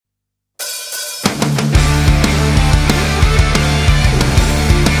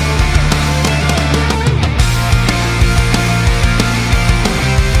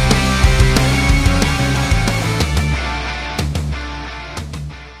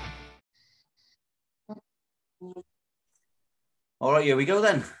All right, here we go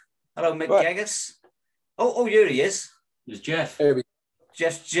then. Hello, Mick Right. Geggis. Oh, here he is. There's Jeff. There we go.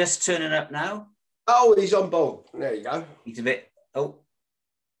 Jeff's just turning up now. Oh, he's on board. There you go. He's a bit. Oh.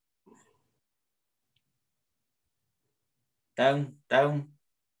 Down.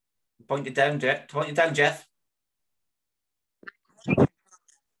 Point it down, Jeff. Point it down, Jeff.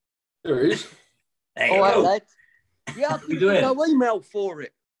 There he is. There you All right, go. lad. Yeah, I You did doing? no email for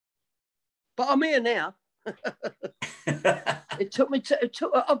it, but I'm here now. It took me.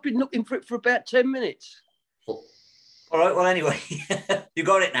 I've been looking for it for about 10 minutes. All right. Well, anyway, you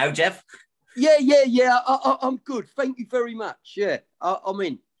got it now, Jeff. Yeah. I'm good. Thank you very much. Yeah, I'm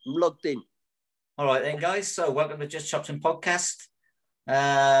in. I'm logged in. All right then, guys. So welcome to Just Chops and Podcast.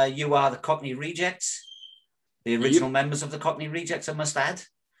 You are the Cockney Rejects, the original members of the Cockney Rejects, I must add.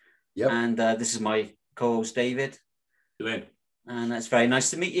 Yep. And this is my co-host, David. Doing. And it's very nice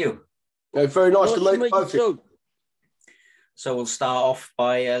to meet you. Yeah, very nice to meet you both of you. too. So we'll start off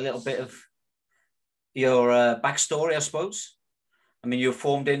by a little bit of your backstory, I suppose. I mean, you were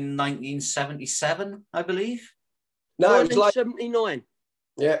formed in 1977, I believe. No, it was like 79.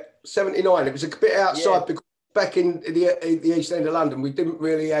 79. It was a bit outside because back in the East End of London, we didn't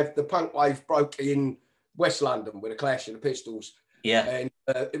really have the punk wave broke in West London with the Clash and the Pistols. Yeah. And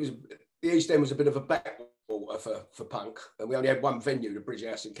it was the East End was a bit of a backwater for punk, and we only had one venue, the Bridge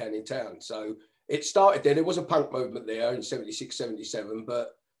House in Canning Town. So it started then. There was a punk movement there in 76, 77,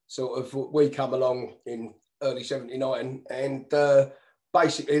 but sort of we come along in early 79, and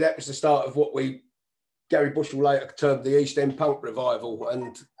basically that was the start of what Gary Bushell later termed the East End punk revival,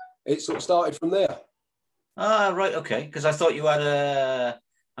 and it sort of started from there. Ah, right, okay. Because I thought you had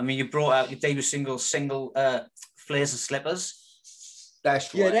you brought out your debut single, Flares and Slippers.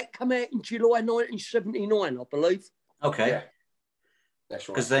 That's right. Yeah, that came out in July 1979, I believe. Okay. Yeah. That's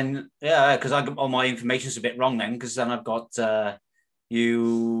right. Because then, because I got all my information's a bit wrong then, because then I've got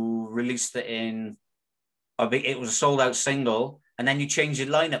you released it in, I think it was a sold out single, and then you changed your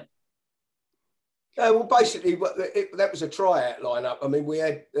lineup. Well, basically, that was a tryout lineup. I mean, we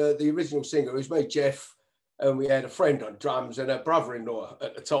had the original singer, it was me, Jeff, and we had a friend on drums and a brother-in-law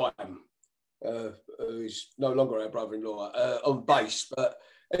at the time, who's no longer our brother-in-law, on bass, but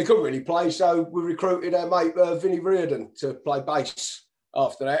he couldn't really play, so we recruited our mate Vinnie Reardon to play bass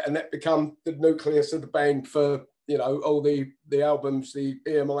after that, and that became the nucleus of the band for, all the albums, the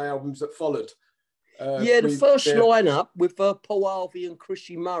EMI albums that followed. The first lineup with Paul Harvey and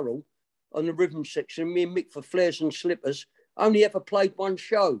Chrissy Murrell on the rhythm section, me and Mick for Flares and Slippers, only ever played one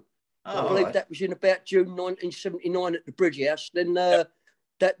show. I believe that was in about June 1979 at the Bridge House. Then that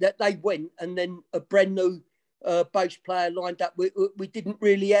they went, and then a brand new bass player lined up. We didn't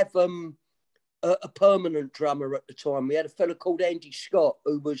really have a permanent drummer at the time. We had a fella called Andy Scott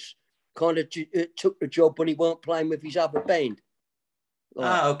who was kind of took the job when he weren't playing with his other band.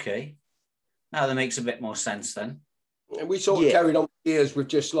 Okay. Now that makes a bit more sense then. And we sort of carried on years with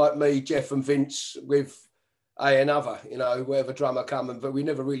just like me, Jeff and Vince with another, wherever drummer come, but we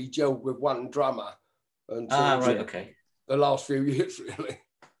never really gelled with one drummer until okay. the last few years, really.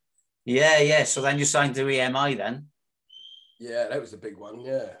 Yeah. So then you signed to EMI then? Yeah, that was the big one,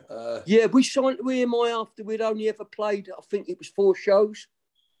 yeah. We signed to EMI after we'd only ever played, I think it was 4 shows.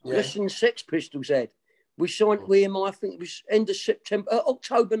 Yeah. Less than Sex Pistols had. We signed to EMI, I think it was end of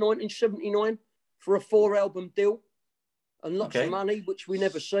October 1979 for a 4-album deal and lots of money, which we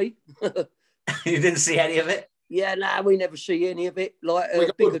never see. You didn't see any of it? Yeah, no, we never see any of it. Like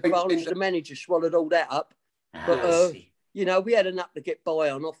big advance, the manager swallowed all that up. But, we had enough to get by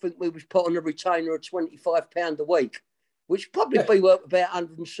on. I think we was put on a retainer of £25 a week, which probably be worth about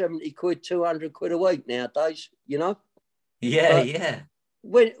 170 quid, 200 quid a week nowadays, Yeah.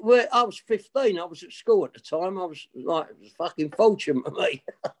 When I was 15, I was at school at the time. I was like, it was a fucking fortune to me.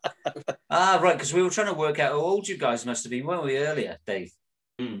 Right, because we were trying to work out how old you guys must have been, weren't we, earlier, Dave?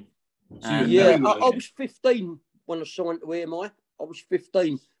 Mm. I was 15 when I signed to EMI. I was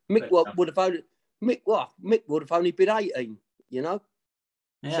 15. Mick would have only been 18, Yeah,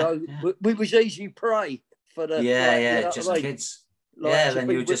 so we was easy prey for the just kids. Then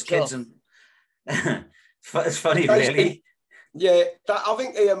you were just kids, and it's funny, really. Yeah, I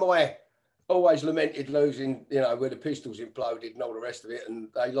think EMI always lamented losing, where the Pistols imploded and all the rest of it, and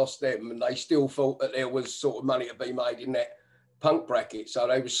they lost them, and they still thought that there was sort of money to be made in that punk bracket. So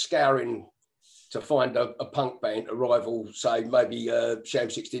they were scouring to find a punk band to rival, say, maybe Sham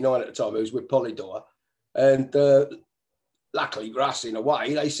 69 at the time, who was with Polydor. And luckily for us, in a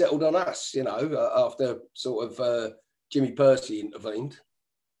way, they settled on us, after sort of Jimmy Percy intervened.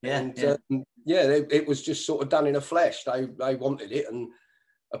 It was just sort of done in a flash. They wanted it, and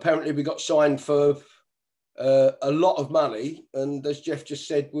apparently we got signed for a lot of money, and as Jeff just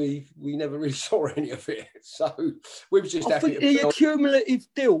said, we never really saw any of it. So we were just I happy. think the cumulative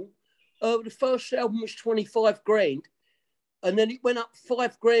deal, the first album was 25 grand, and then it went up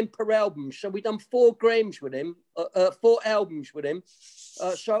 5 grand per album. So we done 4 grams with him, 4 albums with him.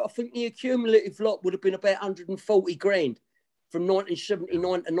 So I think the cumulative lot would have been about 140 grand from 1979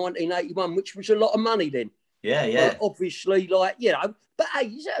 to 1981, which was a lot of money then. Yeah, yeah. Obviously, like, you know, but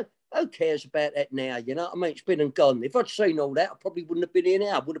hey, who cares about that now? You know what I mean? It's been and gone. If I'd seen all that, I probably wouldn't have been here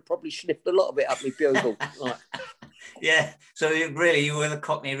now. I would have probably sniffed a lot of it up my bugle. Like. Yeah. So you were the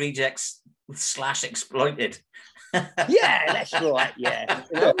Cockney Rejects / exploited. Yeah, that's right. Yeah.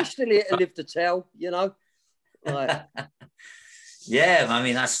 You know, we're still here to live to tell, you know. Like. Yeah, I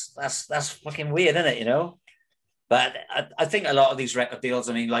mean, that's fucking weird, isn't it? You know? But I think a lot of these record deals,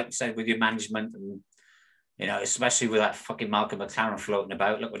 I mean, like you said, with your management and, you know, especially with that fucking Malcolm McLaren floating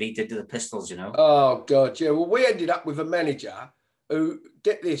about. Look what he did to the Pistols, you know. Oh God, yeah. Well, we ended up with a manager who,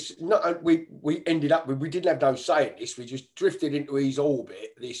 get this, not we ended up with, we didn't have no say in this. We just drifted into his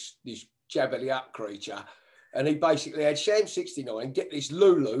orbit, this jabbly up creature, and he basically had Sham 69. Get this,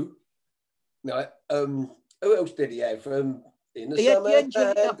 Lulu. No, who else did he have? In the summer. He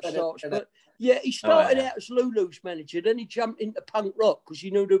had upstarts, but yeah, he started out as Lulu's manager. Then he jumped into punk rock because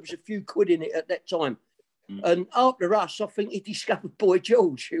he knew there was a few quid in it at that time. And after us, I think he discovered Boy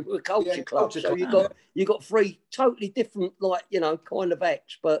George, who were a culture club. So you got 3 totally different, like, you know, kind of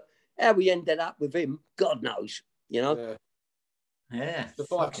acts. But how we ended up with him, God knows, you know. Yeah.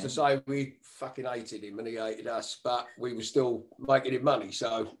 Suffice to say, we fucking hated him and he hated us, but we were still making him money.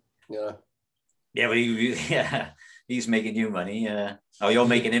 So, you know. Yeah, well, he's making you money. Oh, you're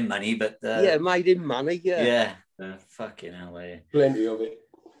making him money, but yeah, made him money. Yeah. Fucking hell, plenty of it.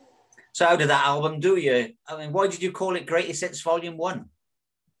 So how did that album do you? I mean, why did you call it Greatest Hits Volume 1?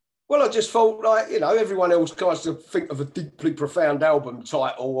 Well, I just thought, like, you know, everyone else tries to think of a deeply profound album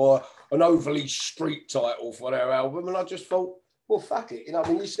title or an overly street title for their album. And I just thought, well, fuck it. You know, I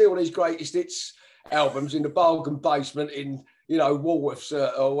mean, you see all these Greatest Hits albums in the bargain basement in, you know, Woolworths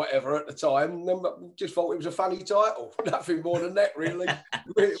or whatever at the time. And then just thought it was a funny title. Nothing more than that, really.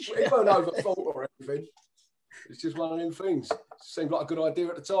 It weren't overthought or anything. It's just one of them things. Seemed like a good idea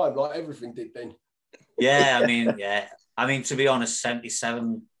at the time, like everything did then. Yeah, I mean, to be honest,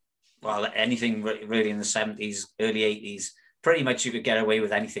 77, well, anything really in the 70s, early 80s, pretty much you could get away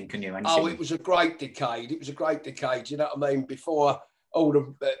with anything, couldn't you? Anything. Oh, it was a great decade. It was a great decade, you know what I mean? Before all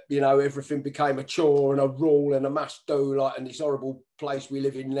the, you know, everything became a chore and a rule and a must-do, like in this horrible place we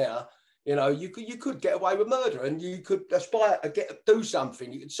live in now. You know, you could get away with murder and you could aspire to do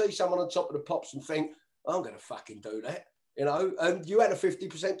something. You could see someone on top of the pops and think, I'm going to fucking do that, you know, and you had a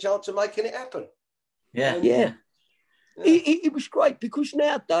 50% chance of making it happen. Yeah. It was great because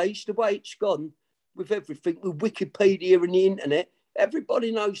nowadays, the way it's gone with everything, with Wikipedia and the internet,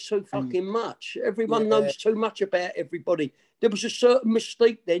 everybody knows too fucking much. Everyone knows too much about everybody. There was a certain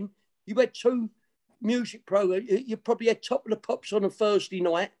mystique then. You had 2 music programs. You probably had Top of the Pops on a Thursday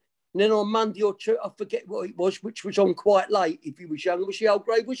night. And then on Monday or Tuesday, I forget what it was, which was on quite late if you was young, it was the Old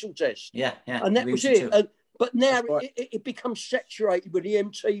Grey Whistle Test. Yeah. And that was it. But now it becomes saturated with the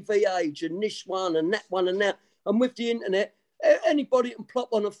MTV age and this one and that one and that. And with the internet, anybody can plop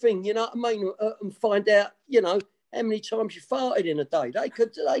on a thing, you know what I mean, and find out, you know, how many times you farted in a day.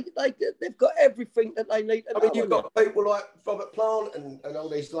 They've got everything that they need to know. I mean, you've got people like Robert Plant and all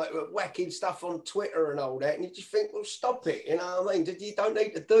these like whacking stuff on Twitter and all that, and you just think, well, stop it, you know what I mean? You don't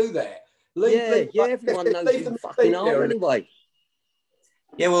need to do that. Everyone knows you fucking are anyway.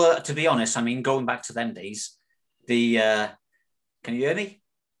 Yeah, well, to be honest, I mean, going back to them days, can you hear me?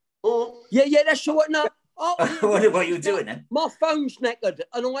 Yeah, that's what. No. What are you doing then? My phone's knackered,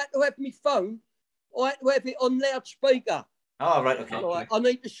 and I had to have my phone. I had to have it on loudspeaker. Oh, right, okay. Like, I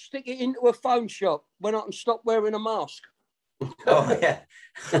need to stick it into a phone shop when I can stop wearing a mask. Oh, yeah.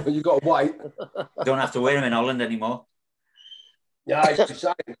 You've got to wait. Don't have to wear them in Holland anymore. Yeah, it's the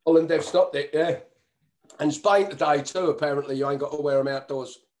same. Holland, they've stopped it, yeah. And Spain today too, apparently you ain't got to wear them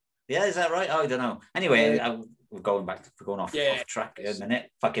outdoors. Yeah, is that right? Oh, I don't know. Anyway, we're going off track in a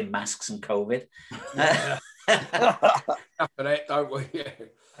minute. Fucking masks and COVID. After that, don't we? Yeah.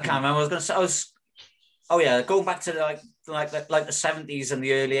 I can't remember. I was going to say, going back to like the 70s and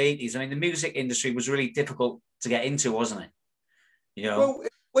the early 80s. I mean, the music industry was really difficult to get into, wasn't it? You know. Well,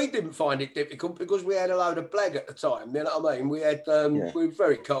 we didn't find it difficult because we had a load of blag at the time. You know what I mean? We had we were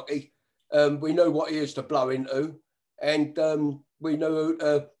very cocky. We knew what ears to blow into, and we knew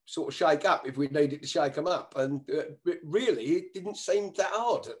sort of shake up if we needed to shake them up. And really, it didn't seem that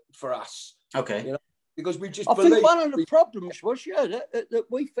hard for us. Okay. You know, because we just I think one of the problems was, that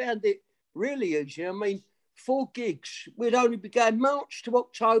we found it really easy. I mean, 4 gigs. We'd only began March to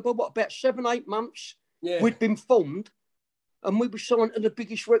October, what, about 7, 8 months. Yeah. We'd been formed, and we were signed to the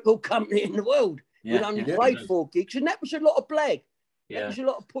biggest record company in the world. Yeah, We'd only played 4 gigs, and that was a lot of blag. That was a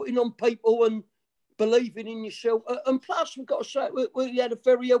lot of putting on people and believing in yourself. And plus, we've got to say, we had a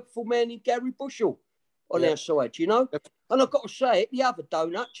very helpful man in Gary Bushell on our side, you know. And I've got to say it, the other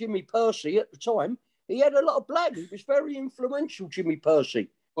donut, Jimmy Percy, at the time, he had a lot of blag. He was very influential, Jimmy Percy,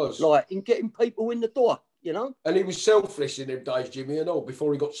 like in getting people in the door, you know. And he was selfless in them days, Jimmy, and all.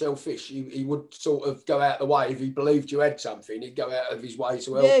 Before he got selfish, he would sort of go out the way. If he believed you had something, he'd go out of his way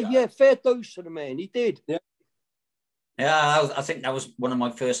to help you. Yeah, fair dues to the man. He did. Yeah, I think that was one of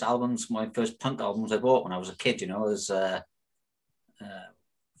my first albums, my first punk albums I bought when I was a kid, you know. It was,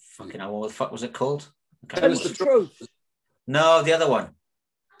 fucking hell, what the fuck was it called? Tell us the truth. No, the other one.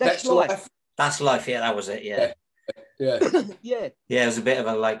 That's Life. That's Life, yeah, that was it, yeah. Yeah. Yeah, it was a bit of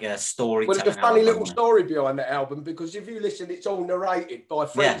a story. Well, there's a funny little story behind that album, because if you listen, it's all narrated by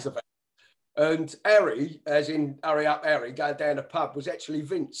friends of it. And Harry, as in Hurry Up Harry, going down the pub, was actually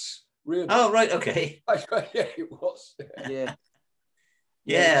Vince. Really? Oh, right, okay. Yeah, it was. Yeah.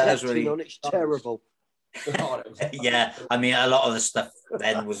 Yeah, that was really... It's terrible. Yeah, I mean, a lot of the stuff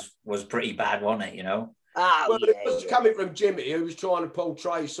then was pretty bad, wasn't it, you know? Well, it was coming from Jimmy, who was trying to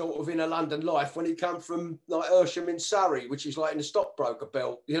portray sort of in a London life when he come from like Hersham in Surrey, which is like in the stockbroker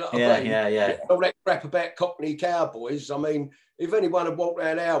belt. You know what I mean? Yeah. All that crap about Cockney cowboys. I mean, if anyone had walked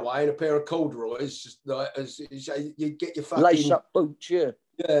around our way in a pair of corduroys, like, you'd get your fucking... Lace up boots, yeah.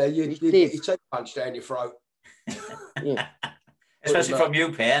 Yeah, you'd get your teeth punched down your throat. Yeah. Especially from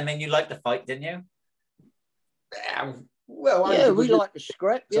you, Pierre. I mean, you liked the fight, didn't you? Well, yeah, we liked the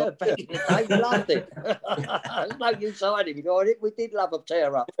scrap. Yeah, back in the day, we loved it. There's no use hiding behind it. We did love a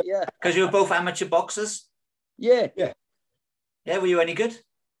tear up. Yeah, because you were both amateur boxers. Yeah. Were you any good?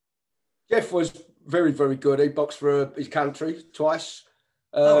 Jeff was very, very good. He boxed for his country twice.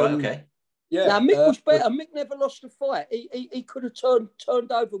 Okay. Yeah. Now Mick was better. Mick never lost a fight. He could have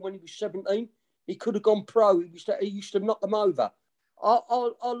turned over when he was 17. He could have gone pro. He used to knock them over. I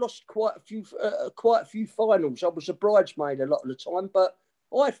lost quite a few finals. I was a bridesmaid a lot of the time, but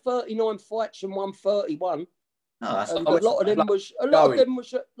I had 39 fights and won 31. No, that's and a lot of them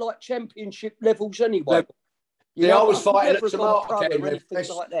was at like championship levels anyway. I was fighting at Tomato or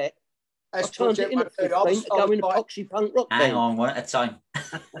anything like that. I turned it into 15 to go in epoxy punk rock. Hang on, one at a time.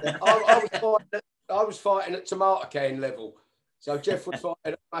 I was fighting at tomato can level. So Jeff was fighting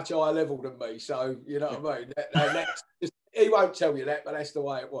at a much higher level than me. So, you know what I mean? He won't tell you that, but that's the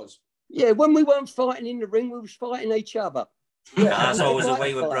way it was. Yeah, when we weren't fighting in the ring, we was fighting each other. Yeah, that's always the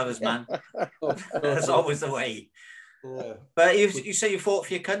way with brothers, man. That's always the way. Yeah. But you say you fought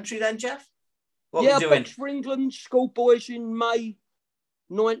for your country then, Jeff? What were you doing? I boxed for England schoolboys in May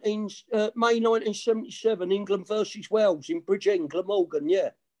 1977, England versus Wales in Bridgend, Glamorgan,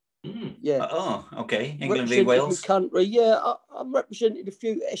 Yeah. Oh, okay. England v Wales. Country, yeah. I represented a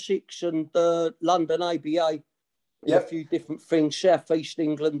few Essex and London ABA. A few different things, South East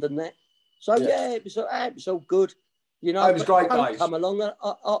England and that. So it was all good. You know, it was great days. Come along. I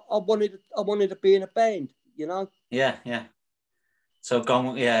wanted to be in a band. You know. Yeah. So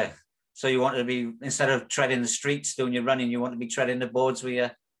So you wanted to be, instead of treading the streets doing your running, you want to be treading the boards with your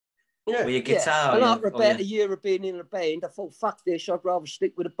guitar. And after about a year of being in a band, I thought, fuck this, I'd rather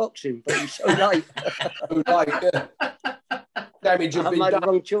stick with the boxing. But it's so late. Damage I made the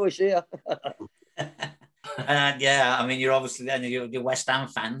wrong choice here. And I mean, you're obviously then you're West Ham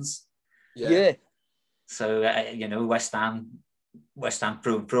fans. Yeah. So West Ham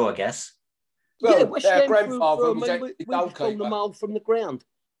pro, I guess. Well, West Ham grandfather was we filmed the mile from the ground.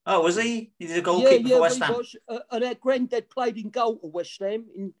 Oh, was he? He did a goalkeeper for West Ham. And our granddad played in goal for West Ham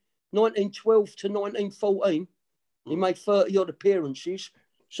in 1912 to 1914. He made 30 odd appearances.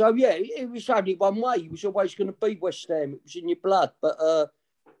 So it was only one way. He was always going to be West Ham. It was in your blood. But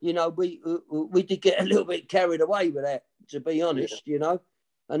we did get a little bit carried away with that, to be honest,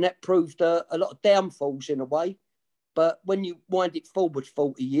 and that proved a lot of downfalls in a way. But when you wind it forward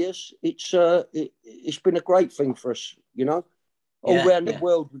 40 years, it's been a great thing for us, all around the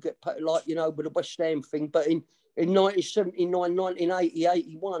world. We get like, with the West Ham thing. But in 1979, 1980,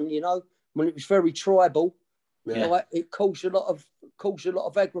 81, when it was very tribal, it caused a lot of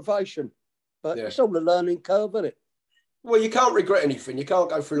aggravation. But it's all a learning curve, isn't it? Well, you can't regret anything. You can't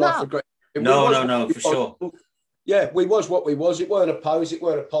go through life regretting. No, for sure. Yeah, we was what we was. It weren't a pose. It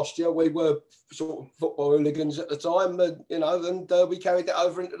weren't a posture. We were sort of football hooligans at the time, and we carried that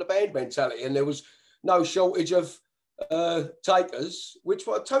over into the band mentality. And there was no shortage of takers, which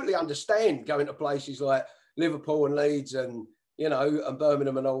I totally understand, going to places like Liverpool and Leeds and, you know, and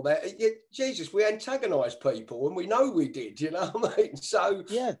Birmingham and all that. Jesus, we antagonised people, and we know we did, you know what I mean? So,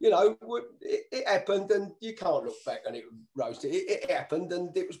 yeah, you know, it happened, and you can't look back on it roasted. It happened,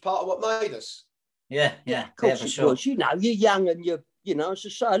 and it was part of what made us. Yeah, of course for it sure. was. You know, you're young and you know, as I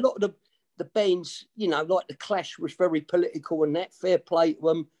say, a lot of the bands, you know, like the Clash was very political and that. Fair play to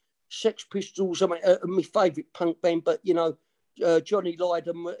them. Sex Pistols, I mean, my favourite punk band, but you know, Johnny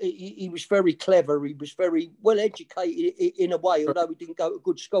Lydon, he was very clever. He was very well educated in a way, although he didn't go to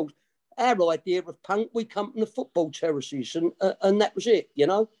good schools. Our idea of punk, we come from the football terraces, and that was it, you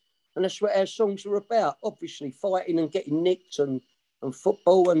know. And that's what our songs are about. Obviously, fighting and getting nicked and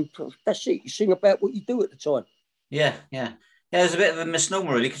football, and that's it. You sing about what you do at the time. Yeah. There's a bit of a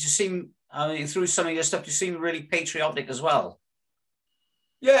misnomer, really, because you seem, I mean, through some of your stuff, you seem really patriotic as well.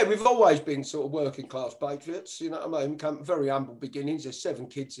 Yeah, we've always been sort of working class patriots, you know what I mean? Come from very humble beginnings. There's 7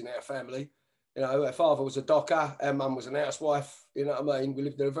 kids in our family. You know, our father was a docker, our mum was an housewife, you know what I mean? We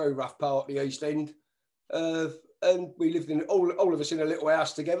lived in a very rough part of the East End. And we lived in, all of us in a little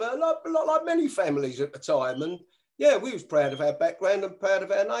house together, like many families at the time. And yeah, we was proud of our background and proud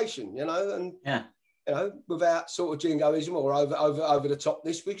of our nation, you know, and you know, without sort of jingoism or over the top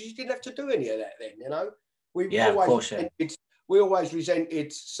this, because you didn't have to do any of that then, you know. We always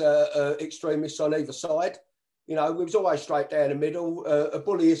resented extremists on either side. You know, we was always straight down the middle. A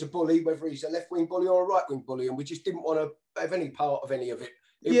bully is a bully, whether he's a left-wing bully or a right-wing bully, and we just didn't want to have any part of any of it.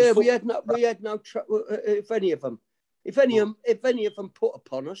 We had no trouble. If any of them put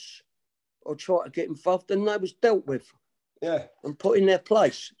upon us or tried to get involved, then they was dealt with. Yeah, and put in their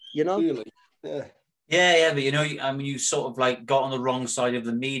place. You know. Really. Yeah. Yeah, but you know, I mean, you sort of like got on the wrong side of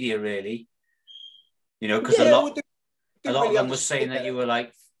the media, really. You know, because a lot of them were saying that you were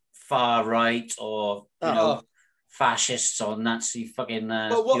like far right or you know, fascists or Nazi fucking.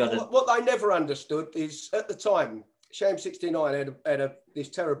 Well, what they never understood is at the time, Sham 69 had this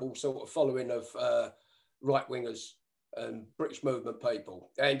terrible sort of following of right wingers and British movement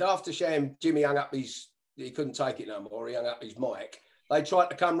people. And after Sham, Jimmy hung up he couldn't take it no more. He hung up his mic. They tried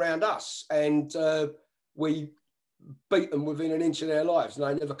to come round us, and we beat them within an inch of their lives, and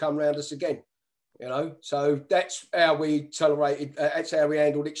they never come round us again. You know, so that's how we tolerated. That's how we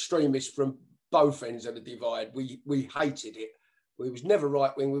handled extremists from both ends of the divide. We hated it. We was never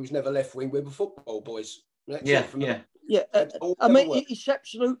right wing. We was never left wing. We were football boys. Yeah. I mean, it's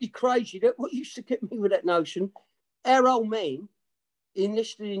absolutely crazy. That what used to get me with that notion. Our old man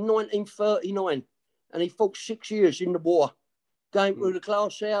enlisted in 1939, and he fought 6 years in the war. Going through the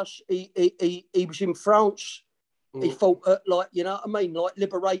glass house. He was in France. He fought like, you know what I mean, like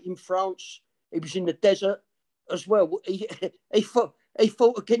liberating France. He was in the desert as well. He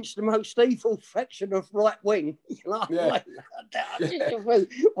fought against the most evil faction of right wing. You know,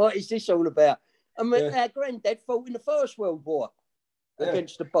 what is this all about? I mean, our granddad fought in the First World War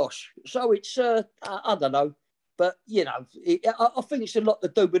against the Bosch. So it's, I don't know. But, you know, I think it's a lot to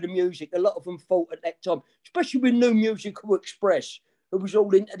do with the music. A lot of them fought at that time, especially with New Musical Express, who was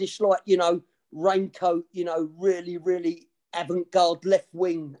all into this, like, you know, raincoat, you know, really, really avant-garde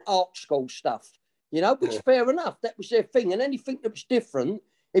left-wing art school stuff, you know, which fair enough. That was their thing. And anything that was different,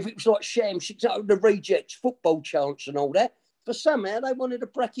 if it was like Sham 69, the Rejects, football chants and all that, for somehow they wanted to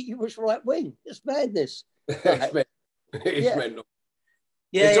bracket you as right-wing. It's madness. It's mental.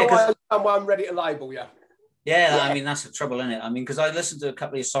 Yeah, it's always someone ready to label you. Yeah, I mean, that's the trouble, isn't it? I mean, because I listened to a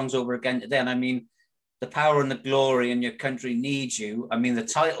couple of songs over again today, and I mean, the power and the glory and your country needs you. I mean, the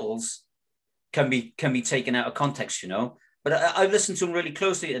titles can be taken out of context, you know. But I've listened to them really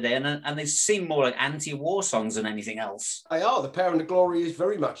closely today, and they seem more like anti-war songs than anything else. They are. The power and the glory is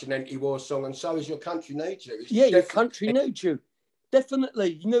very much an anti-war song, and so is Your Country Needs You. Your country needs you.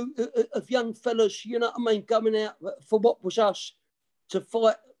 Definitely. You know, of young fellas, you know what I mean, coming out for what was us to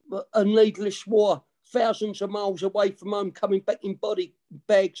fight a needless war. Thousands of miles away from home, coming back in body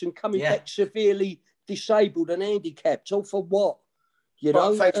bags and coming back severely disabled and handicapped. All for what? You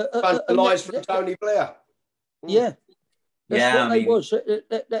know? Thanks to the lies from Tony Blair. Yeah. That's what they was.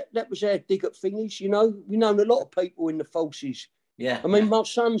 That was our dig at thingies, you know. We've known a lot of people in the forces. Yeah. I mean, my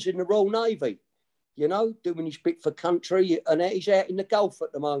son's in the Royal Navy, you know, doing his bit for country, and he's out in the Gulf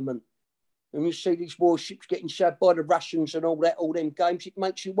at the moment. And you see these warships getting shagged by the Russians and all them games, it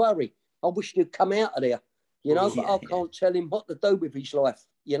makes you worry. I wish he'd come out of there, you know, but I can't tell him what to do with his life,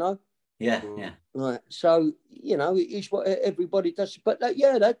 you know? Yeah. Right. So, you know, it is what everybody does. But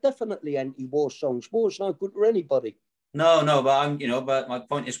they're definitely anti-war songs. War's no good for anybody. No, but my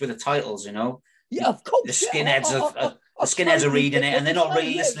point is with the titles, you know. Yeah, of course. The skinheads are reading it and they're not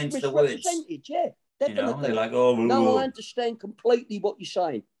really listening to the words. Yeah, definitely. You know, they're like, oh, no, I understand completely what you're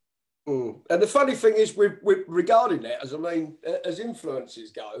saying. And the funny thing is, with regarding that, as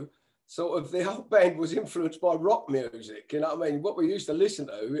influences go, sort of the whole band was influenced by rock music. You know what I mean? What we used to listen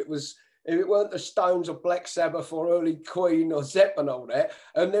to, it was, if it weren't the Stones or Black Sabbath or early Queen or Zeppelin and all that,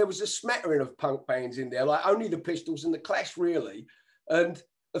 and there was a smattering of punk bands in there, like only the Pistols and the Clash, really. And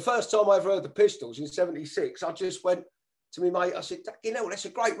the first time I ever heard the Pistols in '76, I just went to my mate, I said, you know, that's a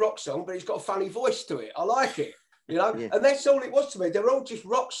great rock song, but it's got a funny voice to it. I like it. You know, and that's all it was to me. They were all just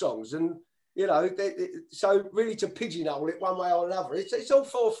rock songs, and you know, so really to pigeonhole it one way or another, it's all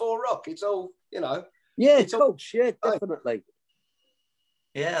 4/4 rock. It's all, you know. Yeah, it's cool. Yeah, definitely.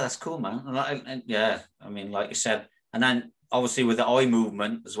 Yeah, that's cool, man. And yeah, I mean, like you said, and then obviously with the eye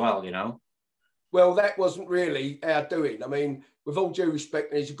movement as well, you know. Well, that wasn't really our doing. I mean, with all due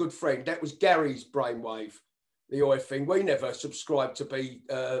respect, and he's a good friend, that was Gary's brainwave, the eye thing. We never subscribed to be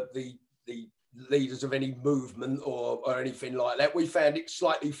the leaders of any movement or anything like that. We found it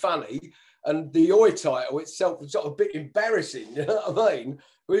slightly funny, and the Oi title itself was sort of a bit embarrassing. You know what I mean?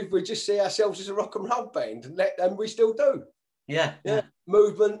 We just see ourselves as a rock and roll band, and we still do. Yeah.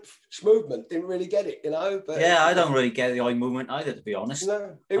 Movement didn't really get it, you know. But yeah, I don't really get the eye movement either, to be honest.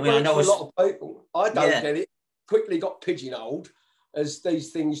 No, I know a lot of people. I don't get it. Quickly got pigeonholed, as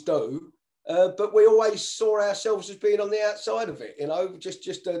these things do. But we always saw ourselves as being on the outside of it, you know,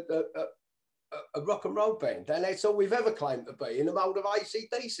 just a rock and roll band, and that's all we've ever claimed to be, in the mould of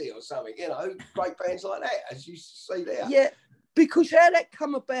AC/DC or something, you know, great bands like that, as you see there. Yeah, because how that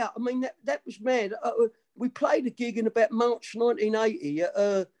come about, I mean, that was mad. We played a gig in about March 1980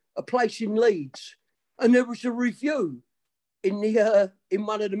 at a place in Leeds, and there was a review in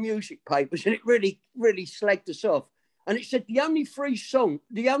one of the music papers, and it really slagged us off. And it said the only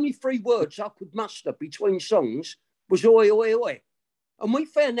three words I could muster between songs was oi, oi, oi. And we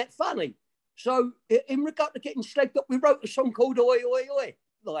found that funny. So in regard to getting slagged up, we wrote a song called Oi, Oi, Oi.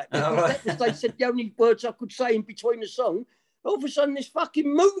 Like, that was, they said the only words I could say in between the song. All of a sudden, this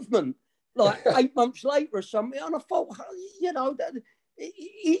fucking movement, like 8 months later or something. And I thought, you know,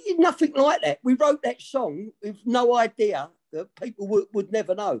 nothing like that. We wrote that song with no idea that people would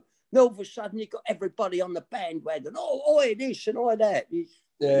never know. And all of a sudden, you got everybody on the bandwagon. Oh, oi, this and oi, that.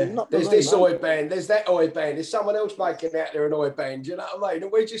 There's this oi band, there's that oi band, there's someone else making out there an oi band, you know what I mean?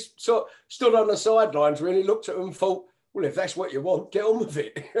 And we just sort of stood on the sidelines, really looked at them and thought, well, if that's what you want, get on with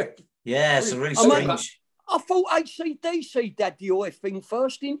it. Yeah, it's really strange. I thought AC/DC did the oi thing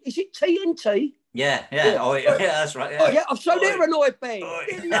first. Is it TNT? Yeah, that's right. So they're an oi band.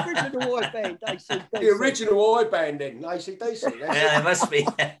 They're the original oi band, AC/DC. The original oi band then, AC/DC. Yeah, it must be.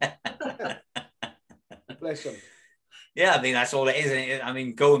 Bless them. Yeah, I mean, that's all it is, isn't it? I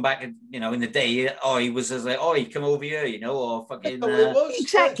mean, going back, you know, in the day, he was just like, oh, you come over here, you know, or fucking...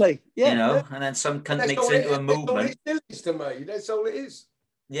 exactly, yeah. You know, and then some cunt makes it into a movement. That's all it is to me, that's all it is.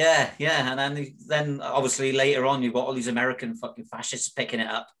 Yeah, and then obviously later on, you've got all these American fucking fascists picking it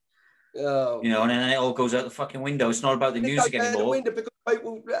up. Oh. You know, and then it all goes out the fucking window. It's not about the music anymore. The window because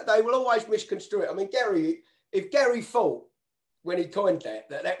people, they will always misconstrue it. I mean, if Gary thought when he coined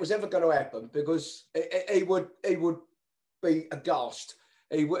that was ever going to happen, because he would be aghast.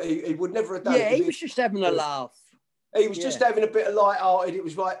 He would never have done it. Yeah, he was just having a laugh. He was just having a bit of light-hearted. It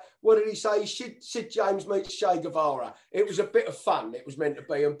was like, what did he say? Sid James meets Che Guevara. It was a bit of fun. It was meant to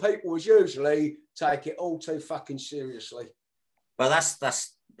be, and people was usually take it all too fucking seriously. Well,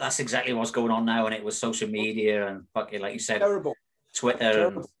 that's exactly what's going on now, and it was social media and fucking, like you said, terrible. Twitter,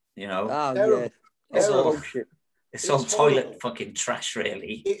 terrible. And you know, terrible. Yeah. It's all toilet fucking trash,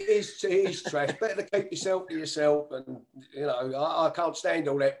 really. It is trash. Better to keep yourself to yourself. And, you know, I can't stand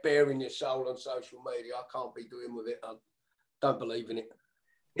all that bearing your soul on social media. I can't be doing with it. I don't believe in it.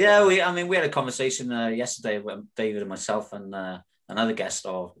 Yeah, we had a conversation yesterday with David and myself and another guest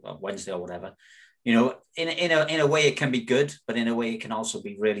or Wednesday or whatever. You know, in a way it can be good, but in a way it can also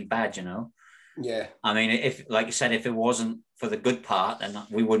be really bad, you know? Yeah. I mean, if, like you said, if it wasn't for the good part, then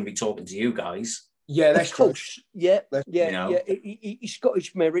we wouldn't be talking to you guys. Yeah, that's true. Yeah. He's got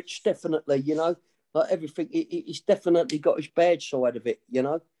his merits, definitely, you know. Like everything, he's definitely got his bad side of it, you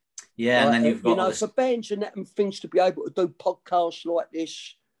know. Yeah, and then you've got, you know, for bands and that and things to be able to do podcasts like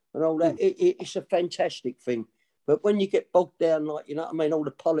this and all that, it's a fantastic thing. But when you get bogged down, like, you know what I mean, all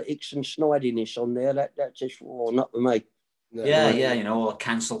the politics and snidiness on there, that just, not with me. Yeah, you know, all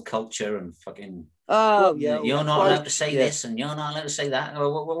cancel culture and fucking... Oh, yeah. You're not allowed to say this and you're not allowed to say that.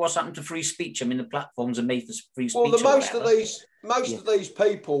 What's happened to free speech? I mean, the platforms are made for free speech. Well, most of these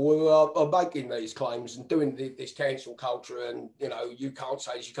people who are making these claims and doing this cancel culture and, you know, you can't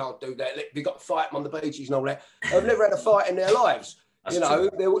say this, you can't do that. We've got to fight them on the beaches and all that. They've never had a fight in their lives. That's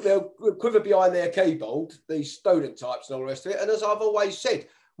they'll quiver behind their keyboard, these student types and all the rest of it. And as I've always said,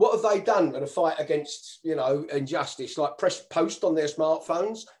 what have they done in a fight against, you know, injustice? Like press post on their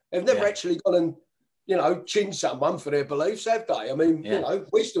smartphones. They've never actually gone and, you know, chinned someone for their beliefs, have they? I mean, you know,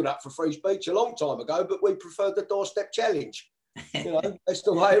 we stood up for free speech a long time ago, but we preferred the doorstep challenge. You know, that's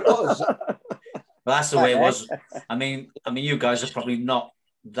the way it was. Well, that's the way it was. I mean, you guys are probably not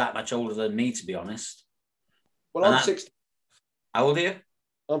that much older than me, to be honest. Well, I'm 60. How old are you?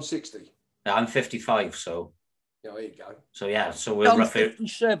 I'm 60. Yeah, I'm 55, so. Yeah, there you go. So, yeah, so we're roughly...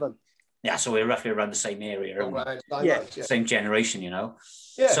 57. Yeah, so we're roughly around the same area. Yeah. Same generation, you know.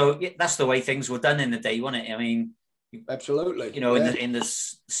 Yeah. So that's the way things were done in the day, wasn't it? I mean... Absolutely. You know, in the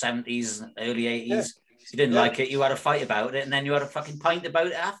 70s, early 80s, if you didn't like it, you had a fight about it, and then you had a fucking pint about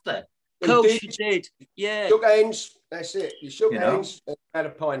it after. Of course you did. Yeah. Shook hands. That's it. You shook hands and had a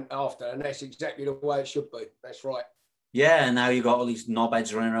pint after, and that's exactly the way it should be. That's right. Yeah, and now you got all these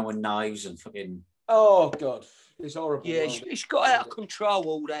knobheads running around with knives and fucking... Oh, God. It's horrible. Yeah, it's got out of control,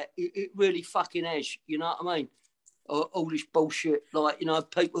 all that. It really fucking has. You know what I mean? All this bullshit, like, you know,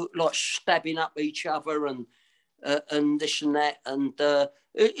 people like stabbing up each other and this and that. And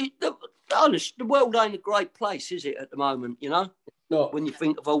honest, the world ain't a great place, is it, at the moment, you know? No. When you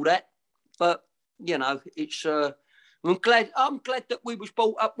think of all that. But, you know, it's... I'm glad that we was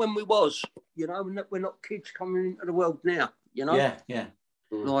brought up when we was, you know, and that we're not kids coming into the world now, you know? Yeah.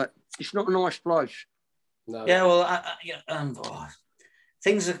 Like, it's not a nice place. No. Yeah, well,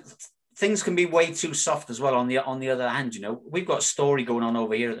 things can be way too soft as well. On the other hand, you know, we've got a story going on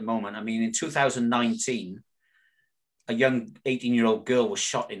over here at the moment. I mean, in 2019, a young 18-year-old girl was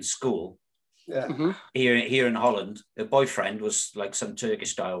shot in school. Yeah. Mm-hmm. Here in Holland. Her boyfriend was like some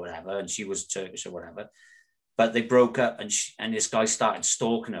Turkish guy or whatever, and she was Turkish or whatever. But they broke up, and this guy started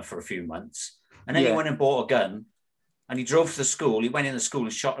stalking her for a few months. And then he went and bought a gun, and he drove to the school. He went in the school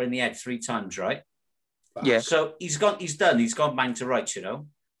and shot her in the head 3 times, right? Yeah. So he's gone bang to rights, you know?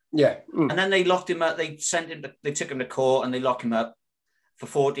 Yeah. And then they locked him up. They took him to court, and they lock him up for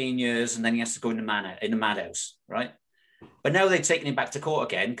 14 years, and then he has to go in the madhouse, right? But now they're taking him back to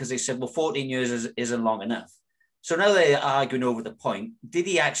court again because they said, well, 14 years isn't long enough. So now they're arguing over the point. Did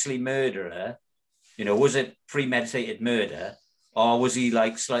he actually murder her? You know, was it premeditated murder, or was he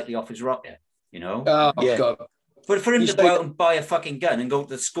like slightly off his rocker? You know? Oh, God. But for him to go out and buy a fucking gun and go to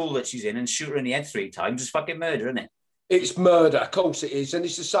the school that she's in and shoot her in the head 3 times is fucking murder, isn't it? It's murder, of course it is. And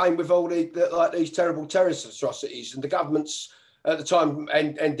it's the same with all these terrible terrorist atrocities. And the governments at the time,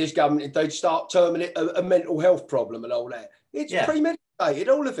 and this government, they'd start terming it a mental health problem and all that. It's premeditated,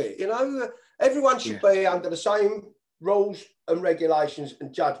 all of it. You know, everyone should be under the same rules and regulations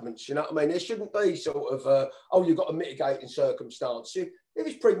and judgments. You know what I mean? There shouldn't be sort of, you've got a mitigating circumstance. If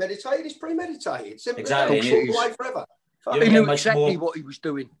it's premeditated, it's premeditated. Simply exactly. Away forever. He knew exactly what he was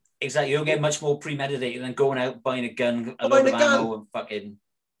doing. Exactly. You'll get much more premeditated than going out, buying a gun, a load of ammo, and fucking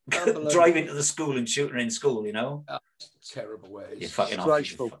driving to the school and shooting her in school, you know? Oh, terrible. You're fucking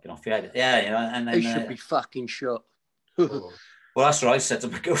off your head. Yeah, you know, and then... He should be fucking shot. Well, that's what I said to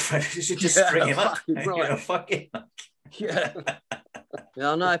my girlfriend. You should just string him up. Right. You know, fucking... Yeah.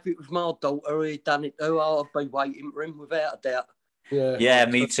 I know if it was my daughter, he'd done it too. I'd be waiting for him without a doubt. Yeah,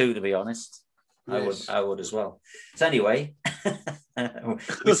 me too, to be honest. Yes. I would as well. So anyway,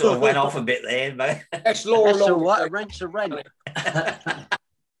 we sort of went off a bit there, but that's all right. A rent's a rent.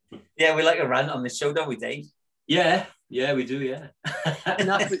 Yeah, we like a rant on this show, don't we, Dave? Yeah, we do. Yeah.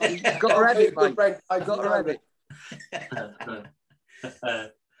 No, you've got to have it, mate. I've got to have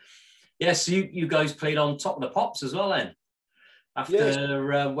it. Yes, you guys played on Top of the Pops as well then,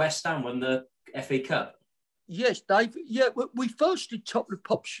 after West Ham won the FA Cup. Yes, Dave. Yeah, we first did Top of the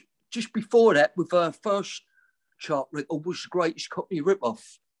Pops just before that with our first chart record was the Greatest Cockney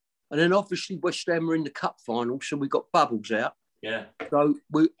Rip-Off. And then obviously West Ham were in the cup final, so we got Bubbles out. Yeah. So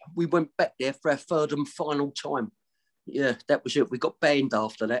we went back there for our third and final time. Yeah, that was it. We got banned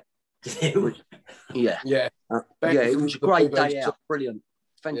after that. Yeah. Yeah. It was a great day out. Brilliant.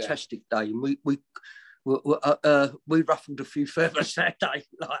 Fantastic day. And we ruffled a few feathers that day,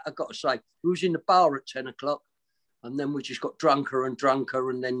 like I got to say. We was in the bar at 10 o'clock and then we just got drunker and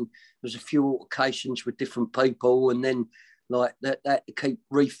drunker, and then there was a few altercations with different people, and then like that to keep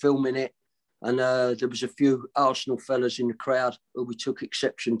refilming it. And there was a few Arsenal fellas in the crowd who we took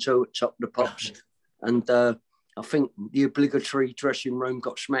exception to at Top of the Pops. And I think the obligatory dressing room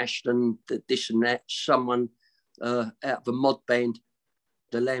got smashed and this and that. Someone out of a mod band,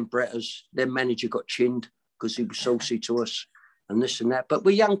 the Lambrettas, their manager got chinned because he was saucy to us and this and that. But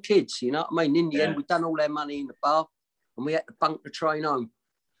we're young kids, you know what I mean? In the end, we'd done all our money in the bar and we had to bunk the train home.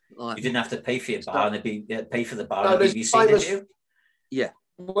 Like, you didn't have to pay for your bar, and they'd pay for the bar. No, and BBC, did you? Yeah.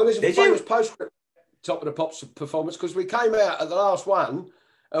 Well, there's a famous post Top of the Pops performance because we came out at the last one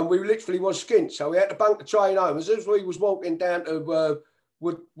and we literally was skint. So we had to bunk the train home. As soon as we was walking down to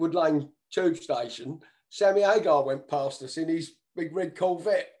Wood Lane tube station, Sammy Hagar went past us in his big red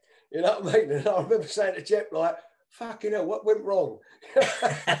Corvette. You know what I mean? And I remember saying to Jep, like, fucking hell, what went wrong?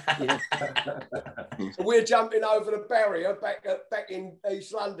 So we're jumping over the barrier back in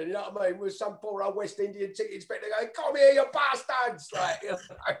East London, you know what I mean? With some poor old West Indian ticket inspector going, come here, you bastards! Like, you know,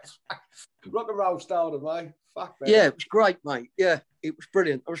 rock and roll style, mate. Fuck, man. Yeah, it was great, mate. Yeah, it was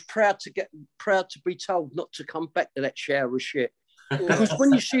brilliant. I was proud to be told not to come back to that shower of shit. Because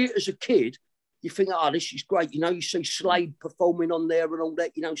when you see it as a kid, you think, oh, this is great. You know, you see Slade performing on there and all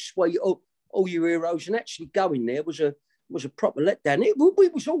that, you know, sweet, all your heroes. And actually going there was a proper letdown. We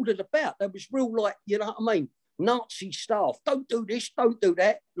was ordered about. There was real, like, you know what I mean? Nazi staff. Don't do this, don't do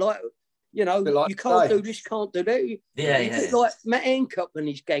that. Like, you know, like you can't do this, can't do that. Yeah. Like Matt Hancock and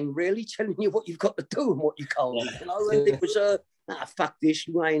his gang, really, telling you what you've got to do and what you can't. You know, and it was, fuck this,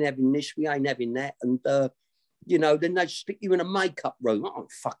 we ain't having this, we ain't having that. And, you know, then they stick you in a makeup room. I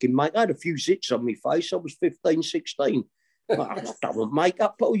don't fucking make. I had a few zits on my face. I was 15, 16. I don't want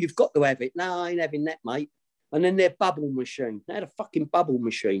makeup. Oh, you've got to have it. No, I ain't having that, mate. And then their bubble machine. They had a fucking bubble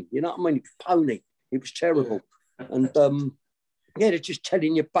machine. You know what I mean? It was pony. It was terrible. And, they're just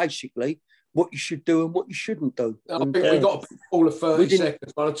telling you basically what you should do and what you shouldn't do. I think we got all of 30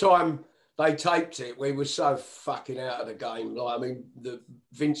 seconds. By the time they taped it, we were so fucking out of the game. Like, I mean,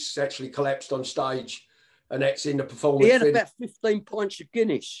 Vince actually collapsed on stage, and that's in the performance. He had about 15 pints of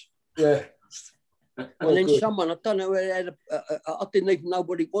Guinness. Yeah. And then someone, I don't know, had I didn't even know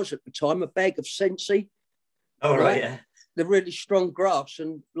what it was at the time, a bag of Sensi. Oh, right, yeah. The really strong graphs.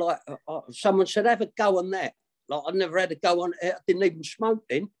 And like someone said, have a go on that. Like, I never had a go on it. I didn't even smoke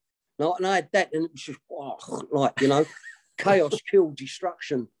then. Like, and I had that, and it was just, like, you know, chaos, kill,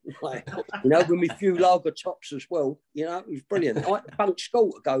 destruction. Like, you know, with me few lager tops as well. You know, it was brilliant. I had to bunk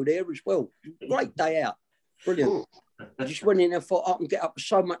school to go there as well. Great day out. Brilliant. I just went in and thought, I can get up with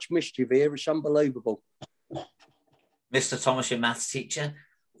so much mischief here. It's unbelievable. Mr. Thomas, your maths teacher.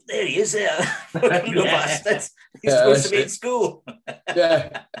 There he is there. Bastard. He's supposed to be in school.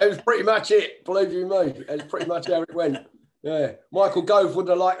 Yeah, it was pretty much it. Believe you me. It was pretty much how it went. Yeah. Michael Gove wouldn't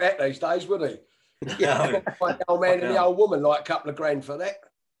have liked that these days, would he? Yeah. The old man and the old woman like a couple of grand for that.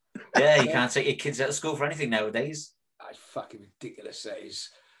 Yeah, you can't take your kids out of school for anything nowadays. That's fucking ridiculous, that is.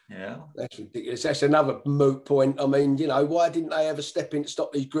 Yeah. That's ridiculous. That's another moot point. I mean, you know, why didn't they ever step in to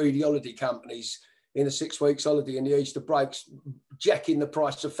stop these greedy holiday companies in the 6 weeks holiday and the Easter breaks, jacking the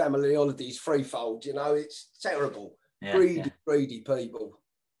price of family holidays threefold? You know, it's terrible. Yeah, greedy people.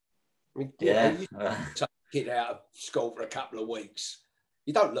 I mean, you take a kid out of school for a couple of weeks.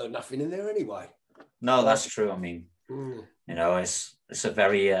 You don't learn nothing in there anyway. No, that's true. I mean, you know, it's a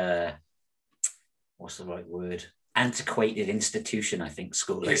very, what's the right word? Antiquated institution, I think,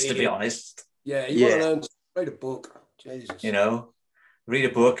 school is, to be honest. Yeah, you want to learn, read a book. Jesus. You know, read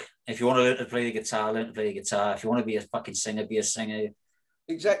a book. If you want to learn to play the guitar, learn to play the guitar. If you want to be a fucking singer, be a singer.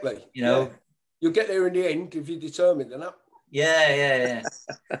 Exactly. You know, you'll get there in the end if you're determined enough. Yeah.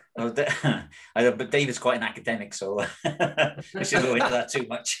 But David's quite an academic, so I shouldn't go into that too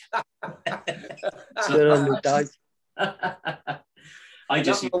much. I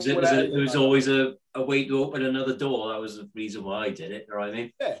just used it was always a way to open another door. That was the reason why I did it, right? I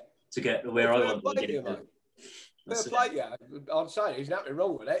mean, to get to where I wanted to get to. Fair play, yeah. I'd say there's nothing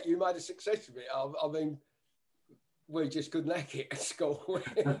wrong with that. You made a success of it. I mean, we just couldn't hack it at school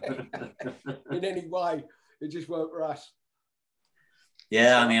in any way. It just weren't for us.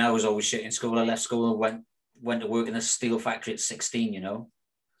 Yeah, I mean, I was always shit in school. I left school and went to work in a steel factory at 16, you know.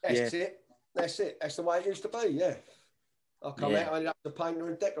 That's it. That's the way it used to be, yeah. I come out, I ended up as a painter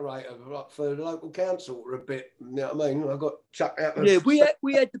and decorator for the local council for a bit. You know what I mean? I got chucked out. Yeah, we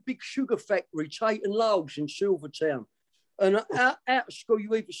had the big sugar factory, Tate and Lowes in Silvertown. And out of school,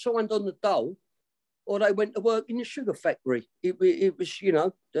 you either signed on the dole or they went to work in the sugar factory. It was, you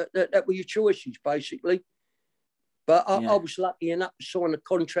know, that were your choices, basically. But I was lucky enough to sign a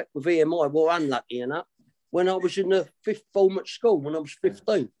contract with EMI, well, unlucky enough, when I was in the fifth form at school, when I was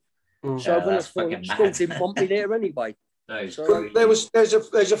 15. So when I started school, didn't want me there anyway. So,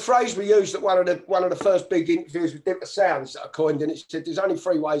 there's a phrase we used at one of the first big interviews with Dimter Sounds that I coined, and it said there's only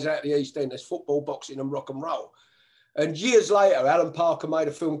three ways out of the East End: there's football, boxing, and rock and roll. And years later, Alan Parker made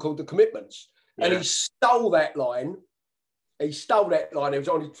a film called The Commitments, and he stole that line. There was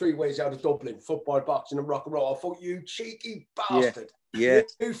only three ways out of Dublin: football, boxing, and rock and roll. I thought, you cheeky bastard! Yeah.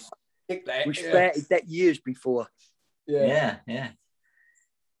 You that. We started that years before. Yeah.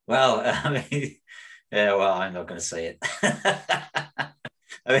 Well, I mean. Yeah, well, I'm not going to say it.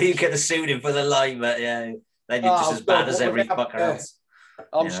 I mean, you could have sued him for the line, but yeah, then you're just as bad as every fucker else.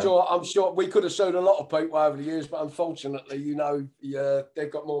 I'm sure we could have sued a lot of people over the years, but unfortunately,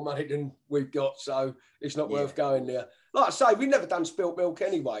 they've got more money than we've got, so it's not worth going there. Like I say, we've never done spilt milk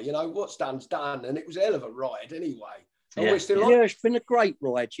anyway. What's done's done, and it was a hell of a ride anyway. It's been a great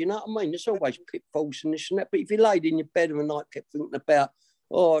ride. You know what I mean? There's always pitfalls and this and that, but if you laid in your bed of a night, kept thinking about,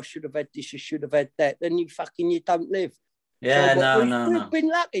 oh, I should have had this, I should have had that, then you don't live. Yeah, so, we've been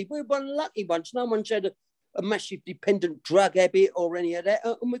lucky. We're one of the lucky ones. No one's had a massive dependent drug habit or any of that,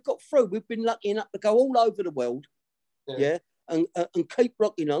 and we've got through. We've been lucky enough to go all over the world, and keep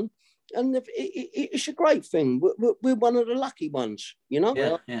rocking on. And it's a great thing. We're one of the lucky ones,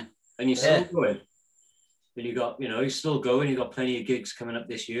 Yeah. And you're still going. And you're still going. You've got plenty of gigs coming up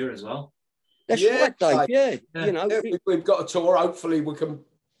this year as well. That's right, Dave. Yeah. We've got a tour. Hopefully, we can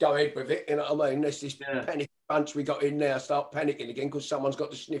go ahead with it. You know what I mean? There's this panic bunch we got in now. Start panicking again because someone's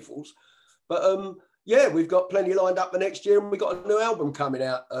got the sniffles. But we've got plenty lined up for next year, and we've got a new album coming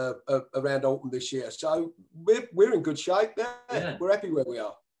out around autumn this year. So we're in good shape. Yeah. We're happy where we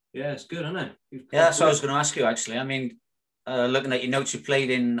are. Yeah, it's good, isn't it? Yeah, that's what I was going to ask you, actually. I mean, looking at your notes, you played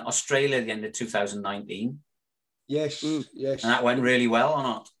in Australia at the end of 2019. Yes. And that went really well, or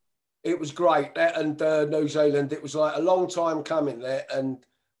not? It was great. That and New Zealand, it was like a long time coming there. And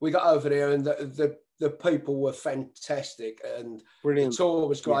we got over there, and the people were fantastic, and brilliant. The tour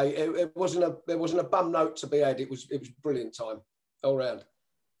was great. There wasn't a bum note to be had. It was brilliant time all round.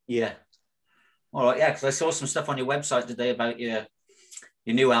 Yeah. All right. Yeah, because I saw some stuff on your website today about your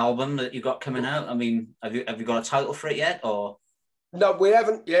new album that you got coming out. I mean, have you got a title for it yet, or? No, we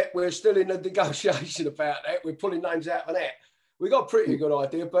haven't yet. We're still in the negotiation about that. We're pulling names out of that. We got a pretty good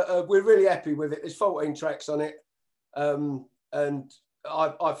idea, but we're really happy with it. There's 14 tracks on it, and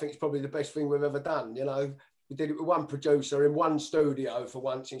I think it's probably the best thing we've ever done. We did it with one producer in one studio for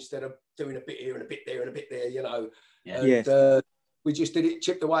once instead of doing a bit here and a bit there and a bit there. And, we just did it,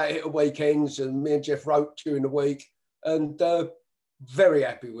 chipped away at the weekends, and me and Jeff wrote during the week, and very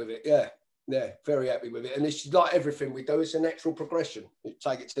happy with it. Yeah, very happy with it. And it's like everything we do, it's a natural progression. We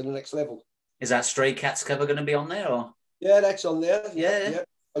take it to the next level. Is that Stray Cats cover going to be on there, or? Yeah, that's on there. Yeah.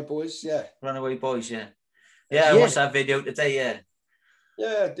 Runaway Boys, yeah. Runaway Boys, yeah. I watched that video today, yeah.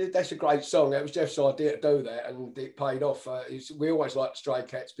 Yeah, that's a great song. It was Jeff's idea to do that, and it paid off. We always liked Stray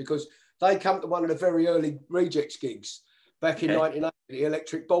Cats because they come to one of the very early Rejects gigs back in 1980, the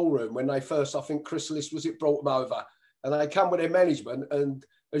Electric Ballroom, when they first, I think Chrysalis brought them over. And they come with their management, and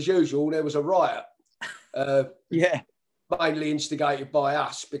as usual, there was a riot. Mainly instigated by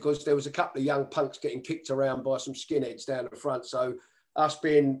us, because there was a couple of young punks getting kicked around by some skinheads down the front. So us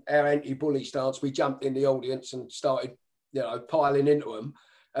being our anti-bully stance, we jumped in the audience and started, piling into them.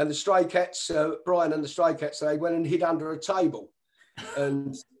 And the Stray Cats, Brian and the Stray Cats, they went and hid under a table.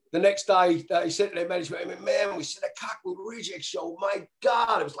 And the next day, they said to their management, man, we said a Cockney Reject show. My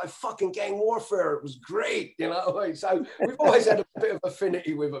God, it was like fucking gang warfare. It was great, So we've always had a bit of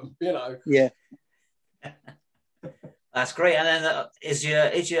affinity with them, Yeah. That's great. And then is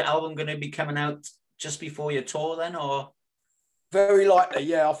your album going to be coming out just before your tour then, or? Very likely,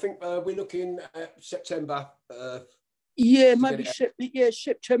 yeah. I think we're looking at September. Maybe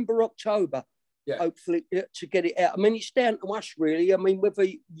September, October. Yeah. Hopefully to get it out. I mean, it's down to us, really. I mean, whether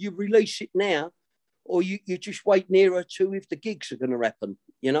you release it now or you just wait nearer to if the gigs are going to happen,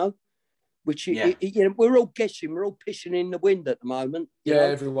 Which, we're all guessing. We're all pissing in the wind at the moment.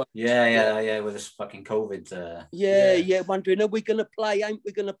 Everyone. Yeah, with this fucking COVID. Wondering, are we going to play? Ain't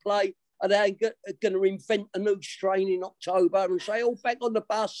we going to play? Are they going to invent a new strain in October and say, back on the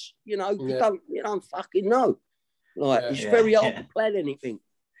bus? You don't fucking know. It's very hard to plan anything.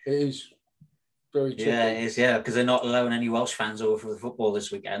 It is. Very tricky. Yeah, it is, because they're not allowing any Welsh fans over for the football this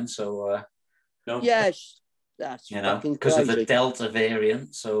weekend. So, no. Yes, that's because of the Delta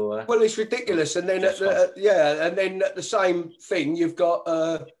variant. So, well, it's ridiculous. And then, at the same thing, you've got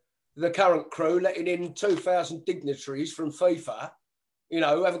the current crew letting in 2,000 dignitaries from FIFA,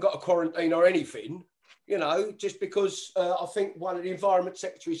 who haven't got a quarantine or anything. Just because I think one of the environment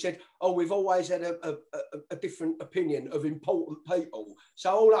secretaries said, we've always had a different opinion of important people.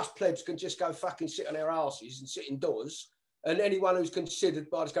 So all us plebs can just go fucking sit on our asses and sit indoors. And anyone who's considered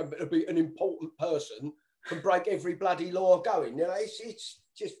by this government to be an important person can break every bloody law going.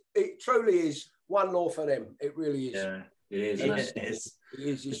 It truly is one law for them. It really is. Yeah, it is.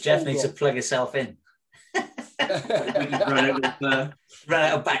 You Jeff needs to plug himself in. Run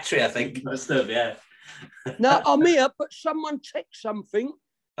out of battery, I think. Yeah. No, I'm here, but someone text something.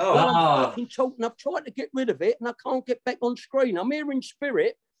 I'm fucking talking. I've tried to get rid of it, and I can't get back on screen. I'm here in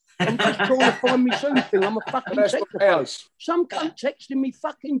spirit. I'm just trying to find me Zoom thing. I'm a fucking technophobe. Some cunt texting me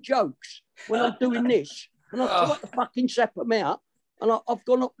fucking jokes when I'm doing this, and I try to fucking zap them out, and I've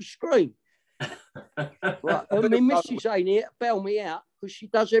gone up the screen. Right, and my missus ain't here to bail me out because she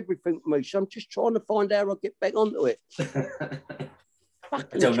does everything for me. So I'm just trying to find out how I get back onto it. I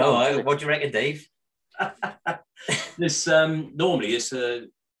don't know. What do you reckon, Dave? This normally it's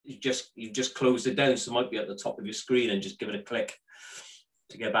you just closed it down, so it might be at the top of your screen, and just give it a click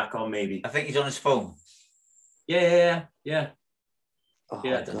to get back on. Maybe I think he's on his phone. Yeah. Oh,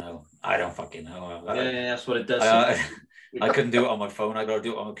 yeah, I don't know. I don't fucking know. Yeah, that's what it does. I couldn't do it on my phone. I got to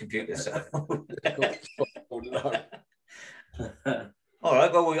do it on my computer. So. All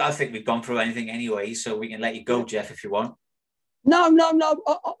right. Well, I think we've gone through anything anyway, so we can let you go, Jeff, if you want. No.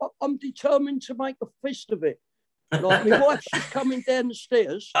 I'm determined to make a fist of it. Like my wife's just coming down the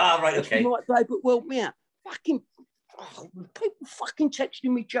stairs. Right, okay. She might say, but well, me out. Fucking people fucking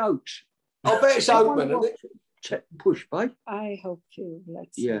texting me jokes. I bet it's open, isn't it? Push, babe. I hope to.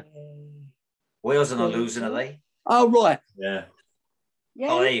 Let's yeah. Wales are not losing, are they? Oh, right. Yeah.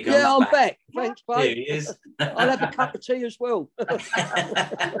 Oh, there you go. Yeah, I'm back. Thanks, babe. Here he is. I'll have a cup of tea as well.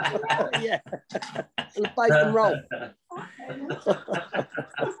 Yeah. And a bacon roll.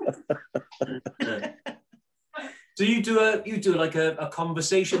 So you do like a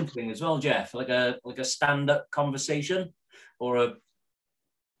conversation thing as well, Jeff? Like a stand-up conversation, or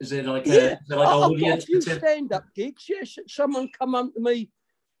is it like I've got audience? a few stand-up gigs. Yes, someone come up to me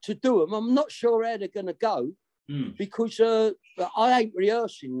to do them. I'm not sure how they're going to go because I ain't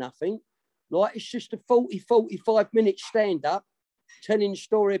rehearsing nothing. Like it's just a 45 minute stand-up, telling a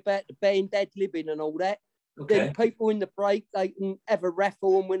story about the band ad-libbing and all that. Okay. Then people in the break, they can have a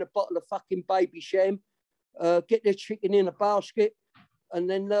raffle and win a bottle of fucking Baby Sham. Get their chicken in a basket, and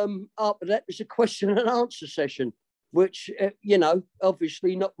then after that there's a question and answer session, which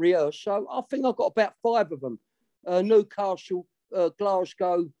obviously not rehearsed. So I think I've got about 5 of them: Newcastle,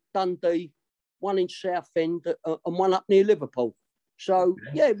 Glasgow, Dundee, one in Southend, and one up near Liverpool. So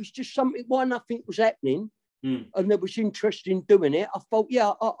yeah, it was just something. Why nothing was happening, and there was interest in doing it. I thought,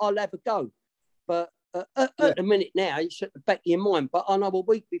 yeah, I'll have a go. But at the minute now, it's at the back of your mind. But I know a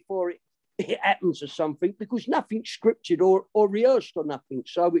week before it happens or something, because nothing's scripted or rehearsed or nothing.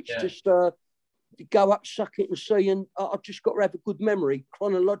 So it's just go up, suck it and see. And I've just got to have a good memory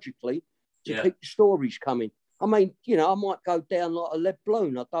chronologically to keep the stories coming. I mean, I might go down like a lead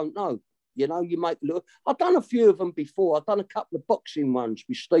balloon. I don't know. You make a little. I've done a few of them before. I've done a couple of boxing ones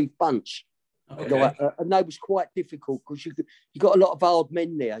with Steve Bunce. Okay. And they was quite difficult because you got a lot of old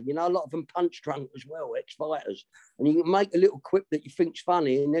men there, a lot of them punch drunk as well, ex-fighters. And you can make a little quip that you think's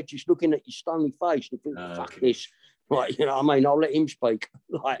funny and they're just looking at your stony face and think, fuck this. Like, I'll let him speak.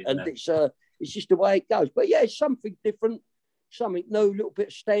 And it's just the way it goes. But yeah, it's something different, something new, a little bit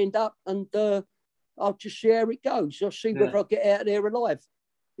of stand-up, and I'll just see how it goes. I'll see whether I get out of there alive.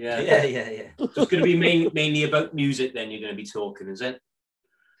 Yeah. So it's going to be mainly about music then you're going to be talking, is it?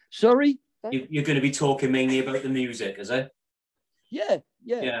 Sorry? You're going to be talking mainly about the music, is it? Yeah.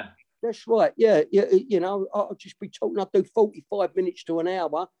 That's right. Yeah. I'll just be talking. I'll do 45 minutes to an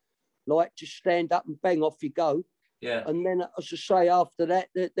hour, like just stand up and bang, off you go. Yeah. And then, as I say, after that,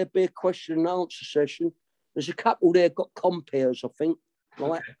 there'll be a question and answer session. There's a couple there got compares, I think,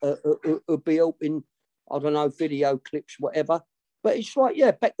 right? Who'll be helping, I don't know, video clips, whatever. But it's like,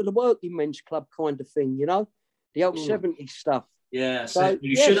 back to the working men's club kind of thing, the old 70s stuff. Yeah, so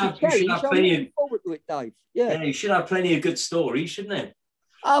you should have plenty of forward to it, Dave. Yeah, you should have plenty of good stories, shouldn't you?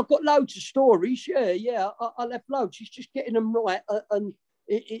 I've got loads of stories. Yeah. I'll have loads. It's just getting them right, and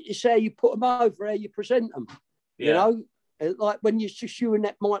it's how you put them over, how you present them. Like when you're just you and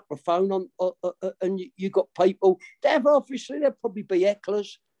that microphone on, and you got people. They'll probably be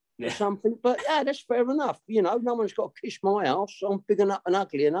hecklers or something. But yeah, that's fair enough. No one's got to kiss my ass. So I'm big enough and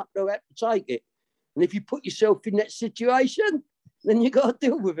ugly enough. They'll have to take it. And if you put yourself in that situation, then you got to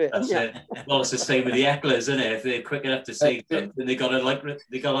deal with it. That's it. Well, it's the same with the hecklers, isn't it? If they're quick enough to say something, they got to like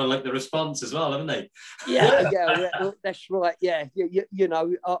the response as well, haven't they? Yeah, that's right. Yeah,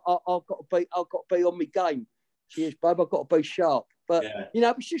 I've got to be on my game. Cheers, babe. I've got to be sharp. But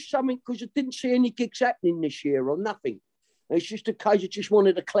it's just something because I didn't see any gigs happening this year or nothing. It's just a case I just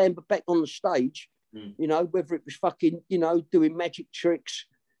wanted to clamber back on the stage. Whether it was fucking doing magic tricks.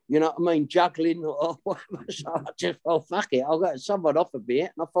 You know what I mean? Juggling or whatever. So I just thought, fuck it. I'll get someone offered me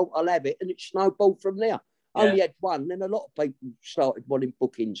it. And I thought I'll have it. And it snowballed from there. I only had one. Then a lot of people started wanting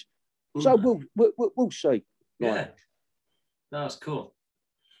bookings. So we'll see. Yeah. That's cool.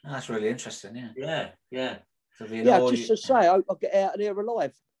 That's really interesting, Yeah. So just to say, I'll get out of there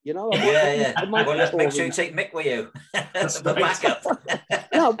alive. You know, yeah. Well, let's make sure you take Mick with you. That's the backup.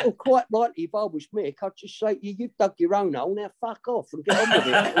 No, well, quite rightly, if I was Mick, I'd just say, you've dug your own hole, now fuck off and get on with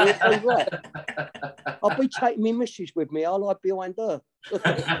it. It'll be right. I'll be taking my missus with me. I'll lie behind her.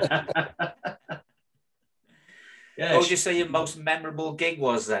 Yeah. What would you say your most memorable gig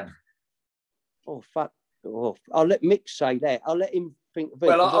was then? Oh, fuck off. I'll let Mick say that. I'll let him think of it.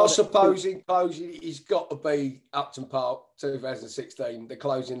 Well, I suppose he's got to be Upton Park 2016, the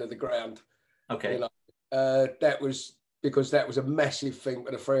closing of the ground. Okay. You know, that was because that was a massive thing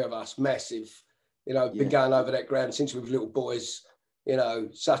for the three of us. Massive. You know, been going over that ground since we were little boys. You know,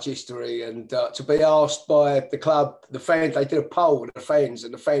 such history. And to be asked by the club, the fans, they did a poll with the fans,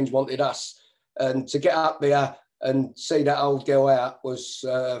 and the fans wanted us. And to get up there and see that old girl out was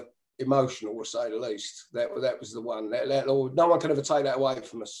emotional, to say the least. That was the one. No one can ever take that away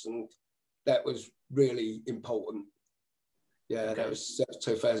from us, and that was really important. Yeah, okay. that was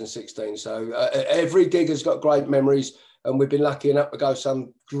 2016. So every gig has got great memories, and we've been lucky enough to go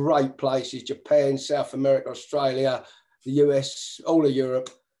some great places: Japan, South America, Australia, the US, all of Europe.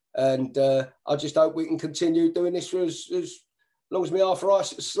 And I just hope we can continue doing this for as long as my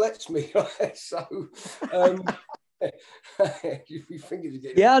arthritis lets me. So.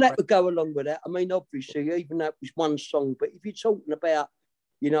 Yeah, that would go along with that. I mean, obviously, even though it was one song, but if you're talking about,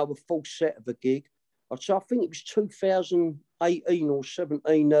 you know, a full set of a gig, I think it was 2018 or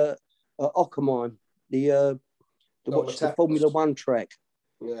 17 at Hockenheim, the Formula One track,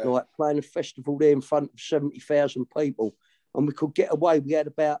 like playing a festival there in front of 70,000 people, and we could get away. We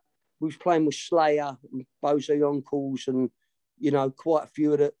was playing with Slayer and Bozo Uncles, and you know, quite a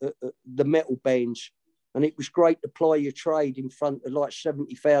few of the metal bands. And it was great to ply your trade in front of like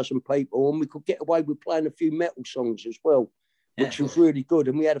 70,000 people. And we could get away with playing a few metal songs as well, which was really good.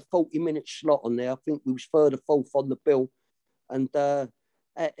 And we had a 40-minute slot on there. I think we was third or fourth on the bill. And that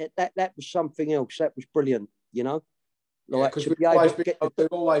was something else. That was brilliant, you know? Like, because we've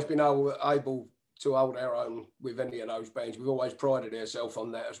always been able to hold our own with any of those bands. We've always prided ourselves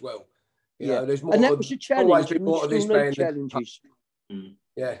on that as well. You know, there's more. And that was a challenge. Always been more to this band. Challenges.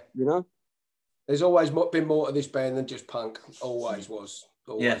 Yeah. You know? There's always been more to this band than just punk. Always was.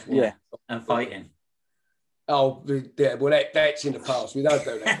 Yeah. And fighting. Oh, yeah. Well, that's in the past. We don't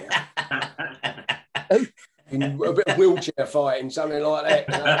do that now. A bit of wheelchair fighting, something like that.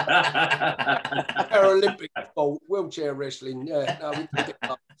 You know? Paralympic sport, wheelchair wrestling. Yeah, no, we don't get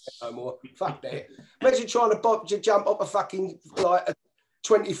that no more. Fuck that. Imagine trying to jump up a fucking like a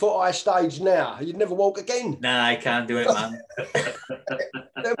 20-foot high stage now. You'd never walk again. Nah, I can't do it, man.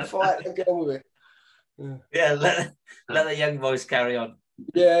 Never fight and get on with it. Yeah, let the young boys carry on.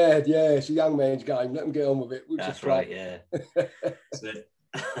 Yeah, it's a young man's game. Let them get on with it. That's right, yeah. That's it.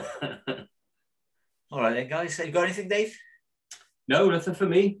 All right then, guys. You got anything, Dave? No, nothing for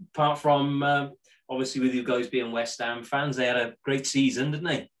me. Apart from, obviously, with you guys being West Ham fans, they had a great season, didn't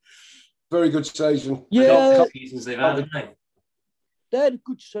they? Very good season. Yeah. Seasons they've had, haven't they? They had a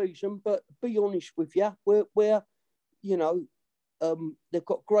good season, but to be honest with you, we're you know, they've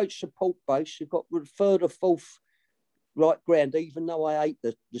got great support base. They've got the third or fourth right ground, even though I hate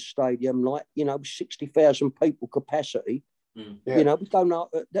the stadium, like, you know, 60,000 people capacity. You know, we don't know.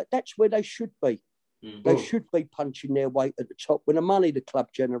 That's where they should be. They should be punching their weight at the top with the money the club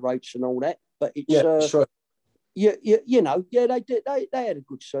generates and all that. But it's sure. You know, they did. They had a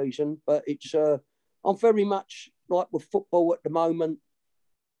good season, but it's I'm very much like with football at the moment.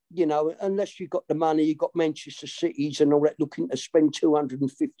 You know, unless you've got the money, you've got Manchester Cities and all that looking to spend £250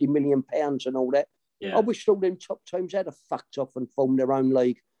 million and all that. Yeah. I wish all them top teams had fucked off and formed their own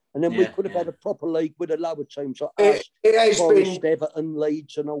league. And then we could have had a proper league with the lower teams like us, Forest, Everton,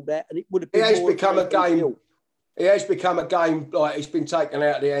 Leeds and all that. And it would have been become a game. It has become a game, like it's been taken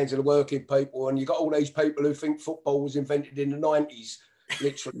out of the hands of the working people. And you've got all these people who think football was invented in the 90s,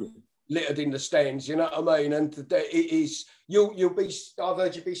 literally. Littered in the stands, you know what I mean? And it is, I've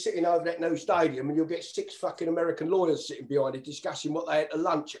heard you be sitting over that new stadium and you'll get 6 fucking American lawyers sitting behind it discussing what they had to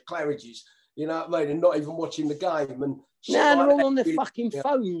lunch at Claridge's, you know what I mean? And not even watching the game. And they're all on their fucking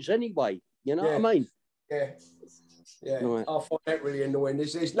phones anyway, you know what I mean? Yeah. Right. I find that really annoying.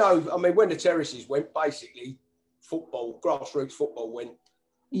 There's no, I mean, when the terraces went, basically, football, grassroots football went.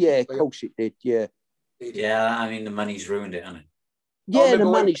 Yeah, of course it did, yeah. Yeah, I mean, the money's ruined it, hasn't it? Yeah, the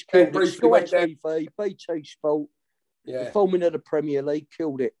money's killed it. Sky TV, BT Sport, the forming of the Premier League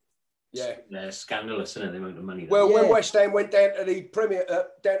killed it. Yeah, they're scandalous, isn't it? The amount of money. Well, when West Ham went down to the Premier,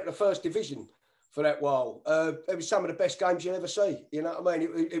 down to the First Division for that while, it was some of the best games you'll ever see. You know what I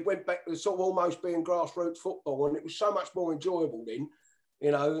mean? It went back to sort of almost being grassroots football, and it was so much more enjoyable then.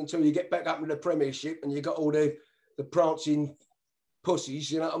 You know, until you get back up to the Premiership and you got all the prancing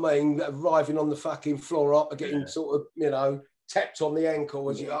pussies, you know what I mean, arriving on the fucking floor up, getting sort of, you know, tapped on the ankle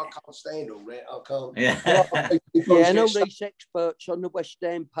as you, I can't stand all that. I can't. Yeah, and all these experts on the West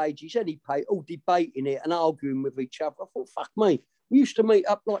Ham pages, all debating it and arguing with each other. I thought, fuck me. We used to meet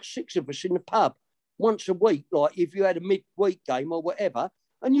up like 6 of us in the pub once a week, like if you had a midweek game or whatever,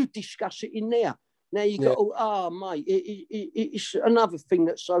 and you discuss it in there. Now you go, mate, it's another thing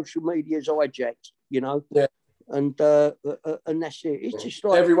that social media has hijacked, you know. Yeah. And that's it. It's just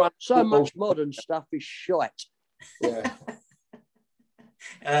like everyone, so much modern stuff is shite. Yeah.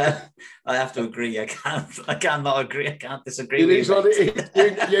 I have to agree. I cannot agree. I can't disagree. It is what it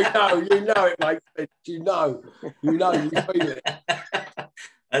is. You know it, mate. You know, you feel it.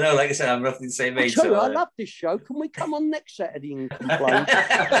 I know, like I said, I'm roughly the same age. I love this show. Can we come on next Saturday and complain?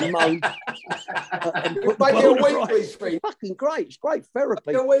 Make it a weekly stream. Fucking great. It's great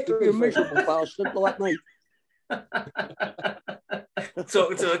therapy. If you're a miserable bastard like me.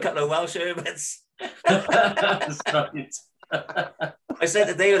 Talking to a couple of Welsh hermits. That's right. I said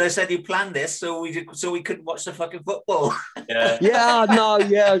to David, I said you planned this so we couldn't watch the fucking football. Yeah. Yeah, no,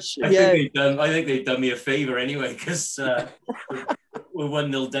 yes. I think they've done me a favour anyway, because we're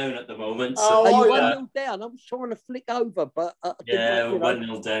 1-0 down at the moment. So, are you 1-0 down? I was trying to flick over, but we're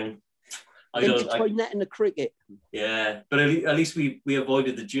 1-0 down. Between that and the cricket. Yeah, but at least we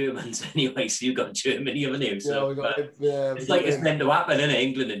avoided the Germans anyway. So you got Germany, haven't you? So it's like it's meant to happen, isn't it?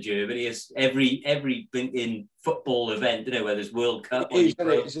 England and Germany. It's every in football event, you know, where there's World Cup.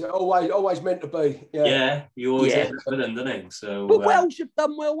 It's always meant to be. Yeah, you always end up with them, don't you? So, but Wales have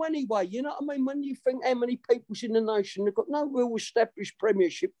done well anyway. You know what I mean? When you think how many people's in the nation, they've got no real established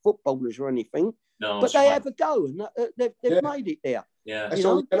Premiership footballers or anything. No, but they have a go, and they've made it there. Yeah, that's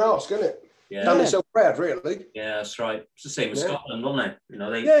all you can ask, isn't it? Yeah. Done themselves proud, really. Yeah, that's right. It's the same as Scotland, wasn't it? You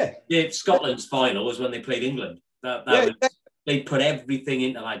know, Scotland's final was when they played England. They put everything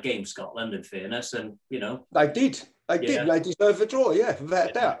into that game, Scotland, in fairness, and you know they did. They deserve a draw,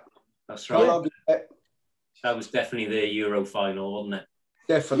 without a doubt. That's right. That was definitely their Euro final, wasn't it?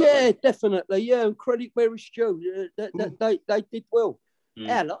 Definitely. Yeah, definitely. Yeah, and credit where it's due. They did well.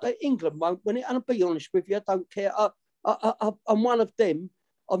 Yeah, like, England won't win it, and I'll be honest with you, I don't care. I'm one of them.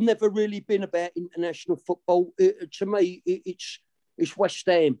 I've never really been about international football. To me, it's West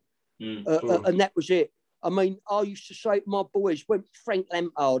Ham, and that was it. I mean, I used to say to my boys, when Frank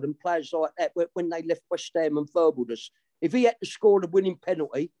Lampard and players like that, when they left West Ham and verbaled us, if he had to score the winning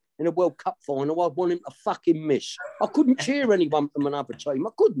penalty in a World Cup final, I'd want him to fucking miss. I couldn't cheer anyone from another team.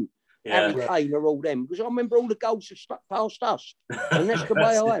 I couldn't. Harry Kane or all them, because I remember all the goals that stuck past us, and that's the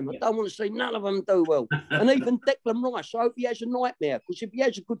way I am. I don't want to see none of them do well. And even Declan Rice, I hope he has a nightmare, because if he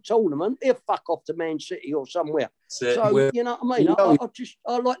has a good tournament, he'll fuck off to Man City or somewhere. So you know what I mean?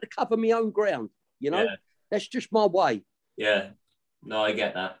 I like to cover my own ground. You know, that's just my way. Yeah, no, I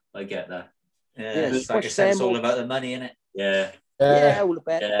get that. Yeah, it's like I said, it's all about the money, isn't it? Yeah, all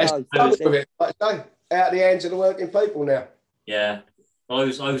about it. Out of the hands of the working people now. Yeah. I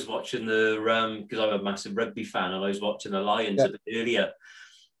was watching the because I'm a massive rugby fan, and I was watching the Lions a bit earlier,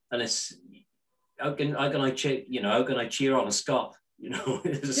 and it's how can I cheer on a Scot? You know,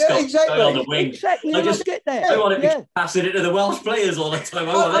 there's a Scot exactly. on the wing. Exactly. I just get there. I want to be passing it to the Welsh players all the time.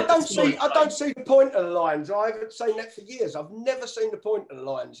 I don't see the point of the Lions. I haven't seen that for years. I've never seen the point of the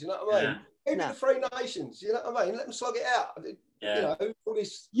Lions. You know what I mean? Even the Three Nations. You know what I mean? Let them slog it out. Yeah. You know, all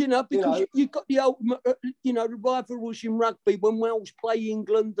this. You know, because you've got the ultimate, the rivalries in rugby when Wales play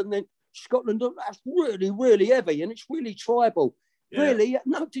England and then Scotland. That's really, really heavy, and it's really tribal. Yeah. Really,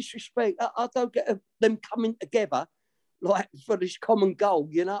 no disrespect. I don't get them coming together like for this common goal.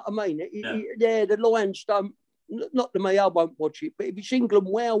 You know what I mean? The Lions don't. Not to me, I won't watch it. But if it's England,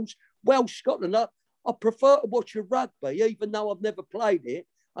 Wales, Scotland, I prefer to watch a rugby, even though I've never played it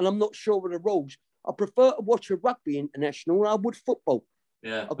and I'm not sure of the rules. I prefer to watch a rugby international than I would football.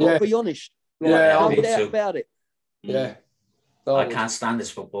 Yeah, I've got to be honest. No doubt about it. Yeah. I can't stand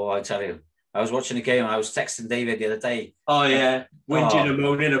this football, I tell you. I was watching a game and I was texting David the other day. Oh, yeah. Whinging and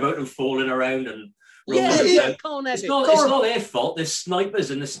moaning about them falling around and rolling around. It's not their fault. There's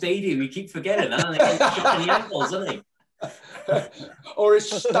snipers in the stadium. We keep forgetting that. And they get shot in the ankles, isn't they? Or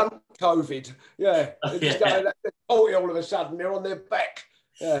it's stunt COVID. Yeah. They're just going 40 all of a sudden. They're on their back.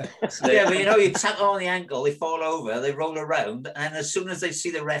 Yeah. But you tap them on the ankle, they fall over, they roll around, and as soon as they see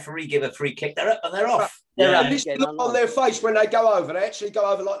the referee give a free kick, they're up and they're off. This look on their face when they go over. They actually go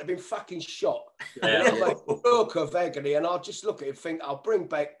over like they've been fucking shot. Look of agony, and I'll just look at it and think, I'll bring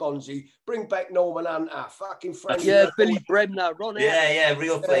back Bonzi, bring back Norman Hunter, fucking Frank. Yeah, Billy Bremner, Ron.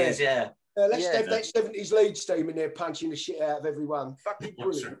 Real players, let's have that 70s Leeds team in there punching the shit out of everyone. Fucking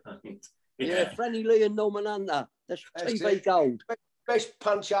brilliant. Franny Lee and Norman Hunter. That's TV gold. best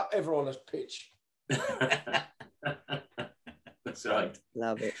punch up ever on a pitch. That's right.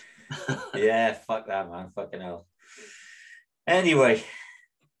 Love it. Yeah, fuck that, man. Fucking hell. Anyway,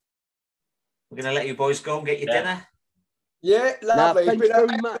 we're going to let you boys go and get your dinner. Yeah, lovely. Thanks it's been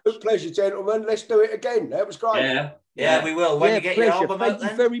very an much. absolute pleasure, gentlemen. Let's do it again. That was great. Yeah, we will. When you get pleasure. your album Thank out, you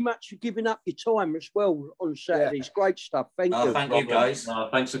then. very much for giving up your time as well on Saturdays. Great stuff. Thank you. Thank you, guys.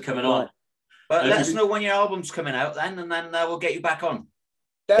 Thanks for coming on. But let us know when your album's coming out then, and then we'll get you back on.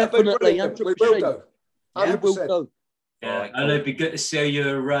 Definitely, we will do. Yeah, we'll do. Yeah, Right, and it'd be good to see how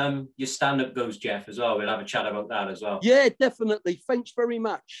your stand-up goes, Jeff, as well. We'll have a chat about that as well. Yeah, definitely. Thanks very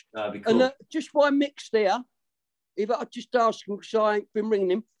much. That'd be cool. And just while Mick's there, if I just ask him, because I ain't been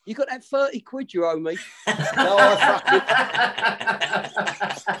ringing him, you got that 30 quid you owe me? No,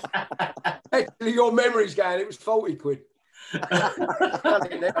 actually, your memory's going. It was 40 quid.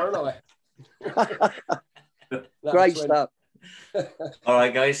 Great stuff. All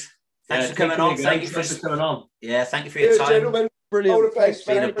right, guys. Thanks for coming on. Thank you for coming on. Yeah, thank you for your time. Gentlemen. Brilliant. All the best. It's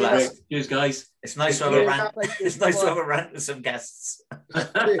been a blast. Cheers, guys. It's nice to have a rant. It's nice to have a rant with some guests.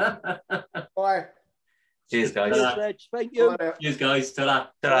 Bye. Cheers, guys. Cheers, thank you. Bye. Cheers, guys. Ta-da.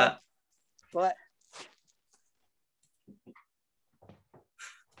 Ta-ra. Bye.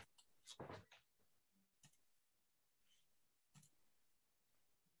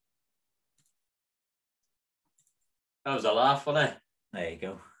 That was a laugh, wasn't it? There you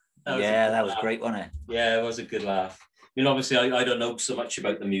go. That was great, wasn't it? Yeah, it was a good laugh. I mean, obviously, I don't know so much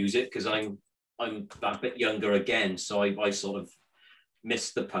about the music because I'm a bit younger again, so I sort of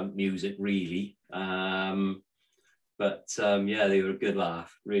missed the punk music really. But yeah, they were a good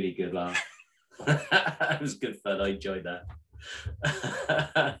laugh, really good laugh. It was good fun. I enjoyed that.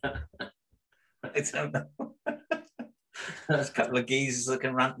 I don't know. There's a couple of geezers that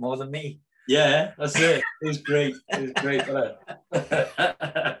can rant more than me. Yeah, that's it. It was great. It was great, wasn't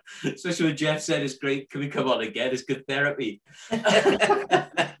it? Especially when Jeff said it's great. Can we come on again? It's good therapy.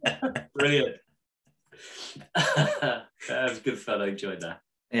 Brilliant. That was good fun. I enjoyed that.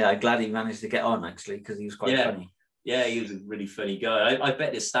 Yeah, I'm glad he managed to get on actually because he was quite funny. Yeah, he was a really funny guy. I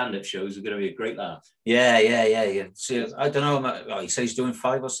bet his stand-up shows are going to be a great laugh. Yeah. See, I don't know. He says he's doing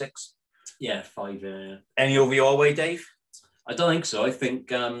 5 or 6. Yeah, 5. Any over your way, Dave? I don't think so. I think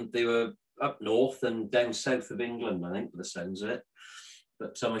they were up north and down south of England, I think, by the sounds of it.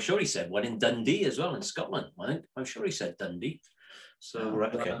 But I'm sure he said one in Dundee as well, in Scotland, I think. I'm sure he said Dundee. So,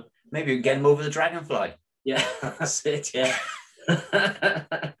 right, okay. Maybe we can get him over the Dragonfly. Yeah, that's it, yeah.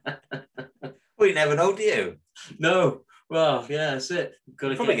 Well, you never know, do you? No. Well, yeah, that's it.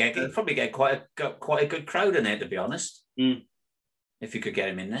 Probably get quite a good crowd in there, to be honest. Mm. If you could get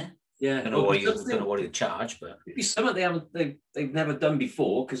him in there. Yeah, I don't know what he'd charge, but it'd be something they've never done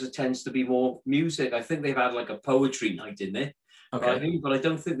before because it tends to be more music. I think they've had like a poetry night in there. Okay, but I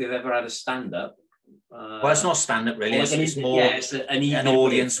don't think they've ever had a stand-up. Well, it's not stand-up really. It's more an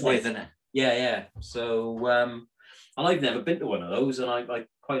audience with, isn't it? Yeah. So, and I've never been to one of those, and I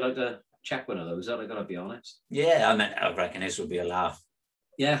quite like to check one of those out. I gotta be honest. Yeah, I reckon this would be a laugh.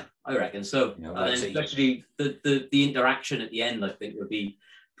 Yeah, I reckon so. You know, and especially the interaction at the end, I think would be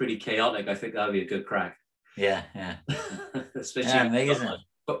pretty chaotic. I think that'd be a good crack. Yeah. Especially amazing. Like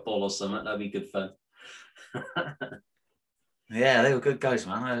football or something, that'd be good fun. Yeah, they were good guys,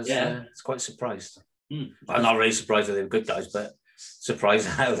 man. I was quite surprised. I'm not really surprised that they were good guys, but surprised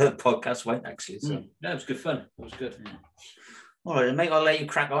how the podcast went actually. So yeah, it was good fun. It was good. Yeah. All right, mate, I'll let you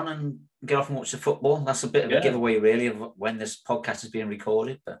crack on and get off and watch the football. That's a bit of a giveaway, really, of when this podcast is being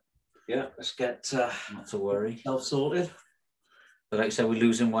recorded. But yeah, let's get not to worry. Self sorted. But like I said, we're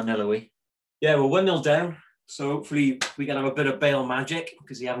losing 1-0, are we? Yeah, we're 1-0 down. So hopefully we can have a bit of Bale magic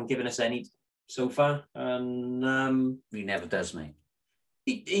because he haven't given us any so far. And he never does, mate.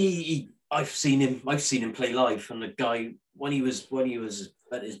 I've seen him play live, and the guy when he was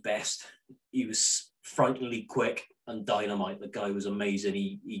at his best, he was frighteningly quick and dynamite. The guy was amazing.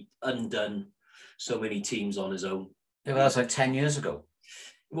 He undone so many teams on his own. Yeah, well, that's like 10 years ago.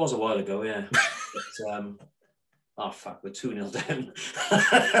 It was a while ago, yeah. But, oh fuck, we're 2-0 down.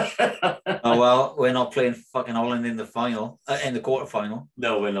 Oh well, we're not playing fucking Holland in the final, in the quarterfinal.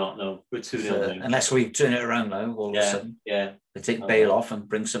 No, we're not. No, we're 2-0 down. Unless we turn it around now, all of a sudden. Yeah. They take Bale off and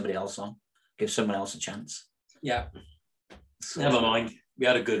bring somebody else on. Give someone else a chance. Yeah. Never mind. We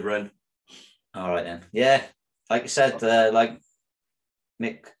had a good run. All right then. Yeah, like you said, like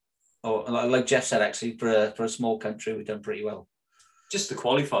Mick, or like Jeff said, actually, for a small country, we've done pretty well. Just to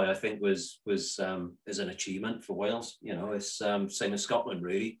qualify, I think was is an achievement for Wales. You know, it's same as Scotland.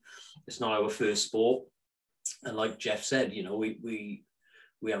 Really, it's not our first sport, and like Jeff said, you know, we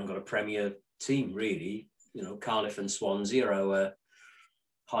haven't got a Premier team really. You know, Cardiff and Swansea are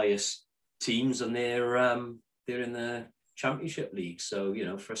highest teams, and they're in the Championship League. So, you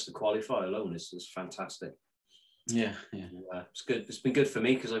know, for us to qualify alone is fantastic. Yeah. It's good. It's been good for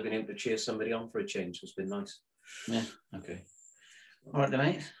me because I've been able to cheer somebody on for a change. So it's been nice. Yeah. Okay. All right, then,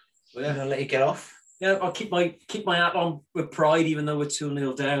 mate. Well, yeah. I'll let you get off. Yeah, I'll keep my hat on with pride, even though we're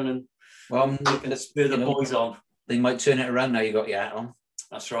 2-0 down, and let's spur the boys on. They might turn it around now. You got your hat on.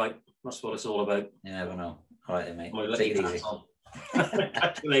 That's right. That's what it's all about. You never know. All right, then, mate. Take it easy.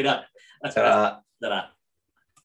 Catch you later. Ta-ra. Ta-ra.